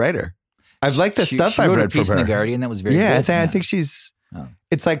really good writer. I've liked the stuff I've read from her. In The Guardian, that was very good. I think she's... Oh.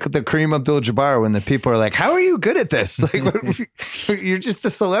 It's like the Kareem Abdul-Jabbar when the people are like, how are you good at this? Like, you're just a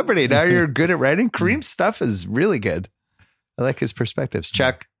celebrity. Now you're good at writing. Kareem's stuff is really good. I like his perspectives.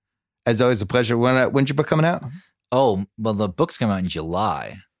 Chuck, as always, a pleasure. When's your book coming out? Oh, well, the book's coming out in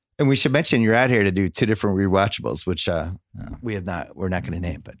July. And we should mention you're out here to do 2 different rewatchables, which we're not going to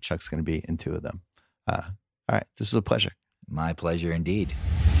name, but Chuck's going to be in 2 of them. All right. This was a pleasure. My pleasure indeed.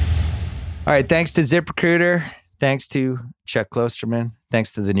 All right. Thanks to ZipRecruiter. Thanks to Chuck Klosterman.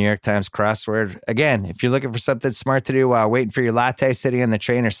 Thanks to the New York Times crossword. Again, if you're looking for something smart to do while waiting for your latte, sitting on the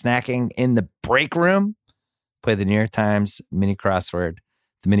train, or snacking in the break room, play the New York Times mini crossword.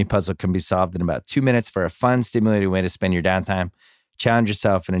 The mini puzzle can be solved in about 2 minutes for a fun, stimulating way to spend your downtime. Challenge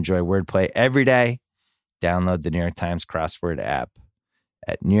yourself and enjoy wordplay every day. Download the New York Times crossword app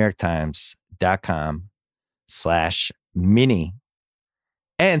at newyorktimes.com/mini.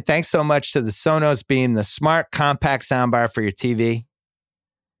 And thanks so much to the Sonos Beam, the smart, compact soundbar for your TV.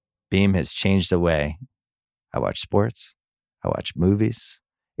 Beam has changed the way I watch sports. I watch movies.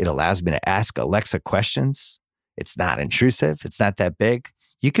 It allows me to ask Alexa questions. It's not intrusive. It's not that big.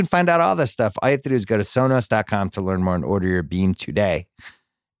 You can find out all this stuff. All you have to do is go to Sonos.com to learn more and order your Beam today.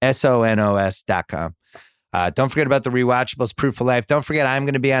 Sonos.com. Don't forget about the rewatchables, Proof of Life. Don't forget I'm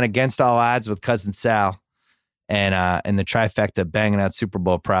going to be on Against All Odds with Cousin Sal. And the trifecta banging out Super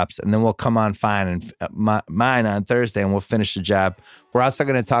Bowl props. And then we'll come on Fine and mine on Thursday, and we'll finish the job. We're also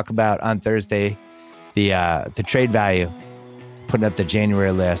going to talk about on Thursday the trade value, putting up the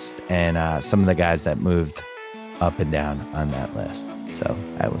January list, and some of the guys that moved up and down on that list. So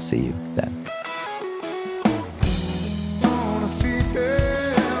I will see you then.